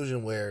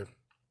conclusion where,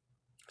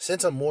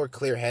 since I'm more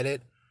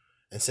clear-headed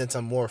and since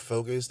I'm more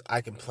focused,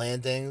 I can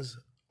plan things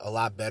a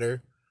lot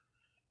better.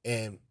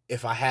 And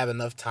if I have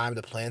enough time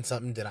to plan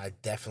something, then I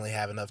definitely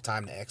have enough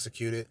time to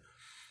execute it.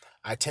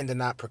 I tend to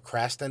not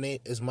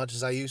procrastinate as much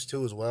as I used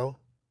to as well,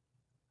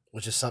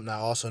 which is something I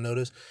also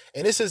noticed.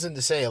 And this isn't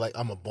to say like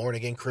I'm a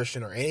born-again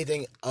Christian or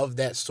anything of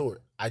that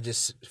sort. I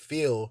just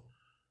feel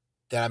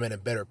that I'm in a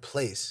better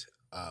place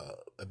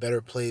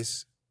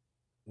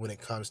when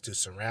it comes to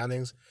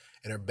surroundings,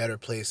 and a better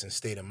place and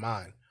state of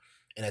mind.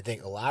 And I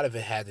think a lot of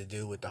it had to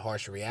do with the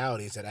harsh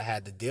realities that I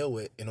had to deal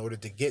with in order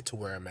to get to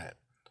where I'm at.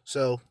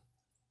 So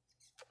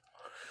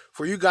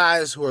for you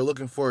guys who are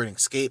looking for an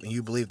escape and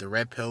you believe the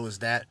red pill is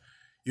that,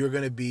 you're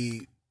going to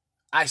be,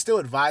 I still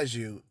advise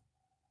you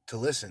to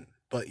listen,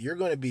 but you're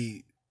going to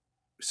be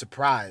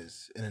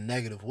surprised in a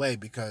negative way,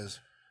 because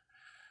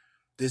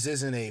this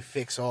isn't a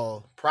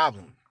fix-all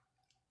problem.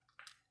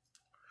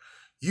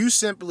 You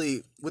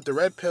simply, with the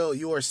red pill,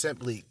 you are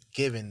simply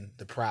given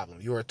the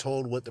problem. You are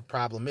told what the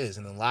problem is.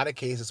 And in a lot of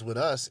cases with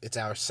us, it's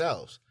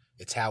ourselves.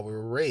 It's how we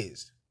were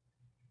raised.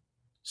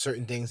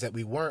 Certain things that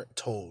we weren't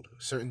told.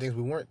 Certain things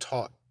we weren't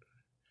taught.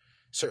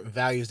 Certain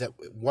values that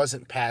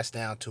wasn't passed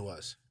down to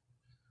us.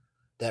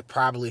 That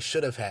probably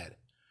should have had.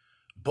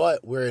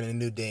 But we're in a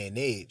new day and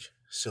age.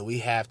 So we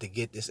have to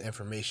get this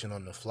information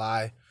on the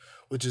fly,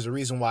 which is the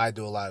reason why I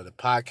do a lot of the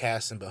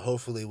podcasting. But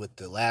hopefully with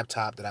the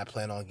laptop that I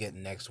plan on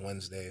getting next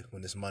Wednesday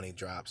when this money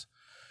drops,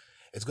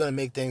 it's going to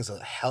make things a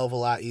hell of a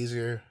lot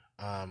easier.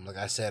 Like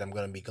I said, I'm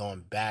going to be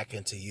going back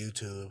into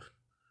YouTube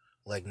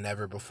like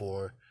never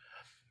before.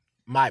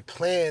 My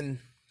plan,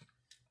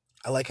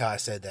 I like how I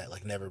said that,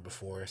 like never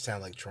before. It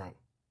sounded like Trump.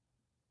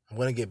 I'm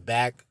going to get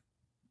back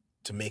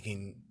to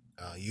making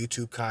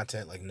YouTube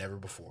content like never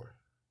before.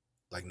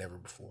 Like never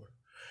before.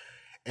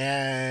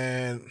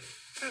 And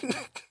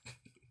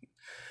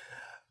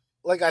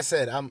like I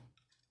said,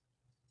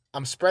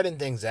 I'm spreading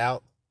things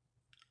out.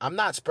 I'm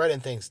not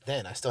spreading things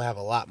thin. I still have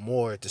a lot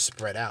more to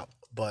spread out,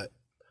 but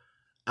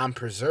I'm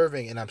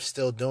preserving and I'm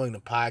still doing the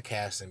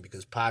podcasting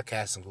because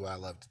podcasting is what I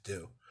love to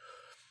do.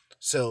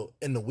 So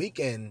in the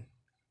weekend,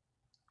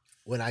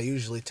 when I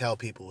usually tell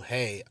people,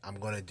 hey, I'm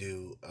going to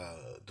do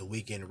the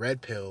weekend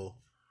red pill,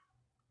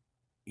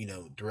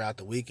 throughout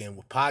the weekend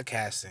with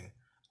podcasting,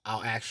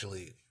 I'll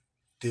actually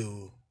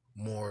do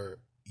more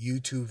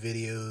YouTube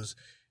videos,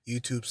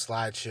 YouTube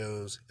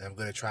slideshows, and I'm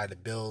going to try to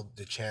build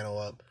the channel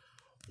up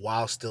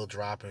while still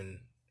dropping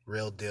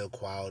real deal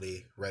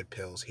quality red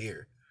pills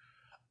here.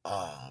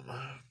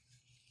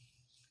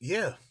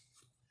 Yeah.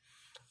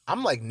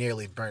 I'm like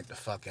nearly burnt the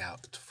fuck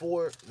out. It's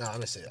 4. No,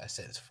 I said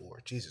it's 4.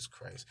 Jesus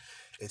Christ.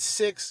 It's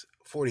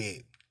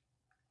 6:48.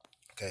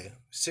 Okay.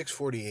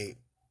 6:48.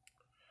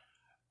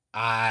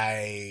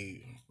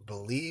 I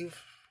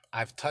believe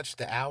I've touched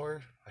the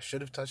hour. I should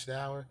have touched the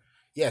hour.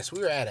 Yes, we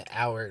were at 1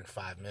 hour and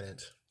 5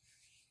 minutes.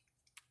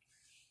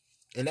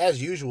 And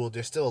as usual,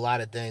 there's still a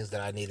lot of things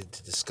that I needed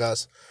to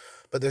discuss,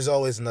 but there's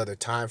always another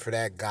time for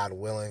that, God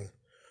willing.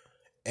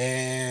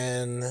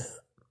 And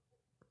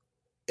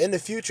in the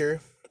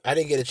future, I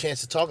didn't get a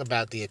chance to talk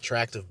about the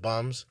attractive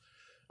bums,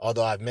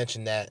 although I've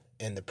mentioned that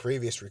in the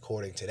previous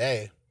recording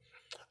today.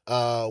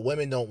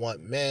 Women don't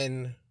want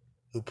men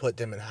who put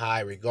them in high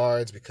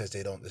regards because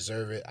they don't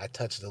deserve it. I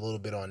touched a little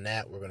bit on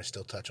that. We're going to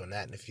still touch on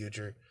that in the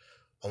future,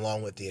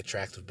 along with the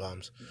attractive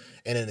bums.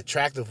 And an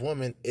attractive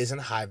woman isn't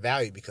high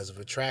value because of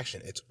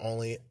attraction. It's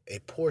only a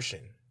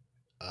portion.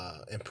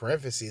 In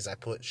parentheses, I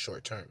put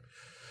short term.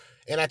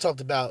 And I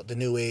talked about the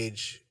new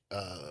age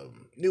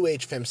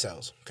fem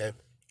cells. Okay,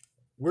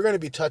 we're going to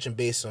be touching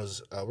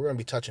bases. On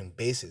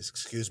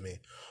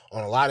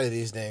a lot of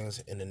these things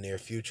in the near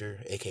future,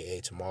 aka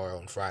tomorrow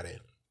and Friday.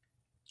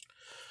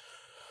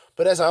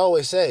 But as I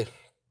always say,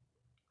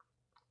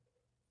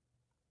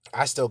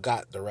 I still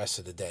got the rest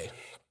of the day.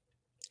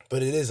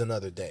 But it is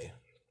another day.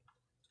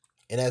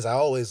 And as I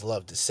always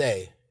love to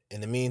say,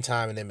 in the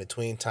meantime and in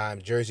between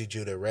time, Jersey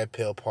Judah Red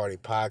Pill Party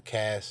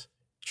Podcast,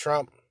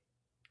 Trump,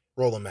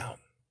 roll him out.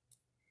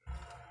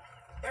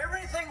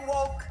 Everything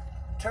woke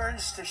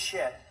turns to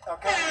shit,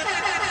 okay?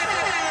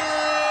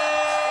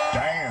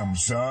 Damn,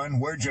 son,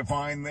 where'd you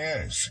find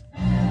this?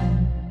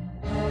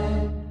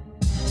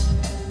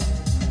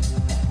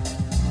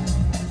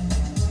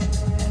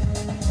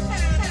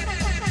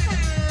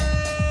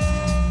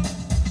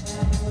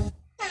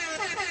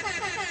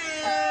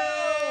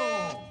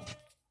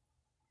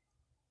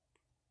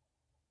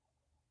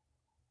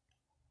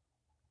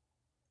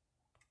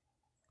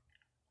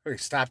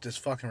 Stop this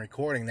fucking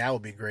recording. That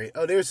would be great.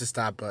 Oh, there's the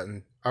stop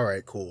button. All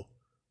right, cool.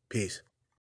 Peace.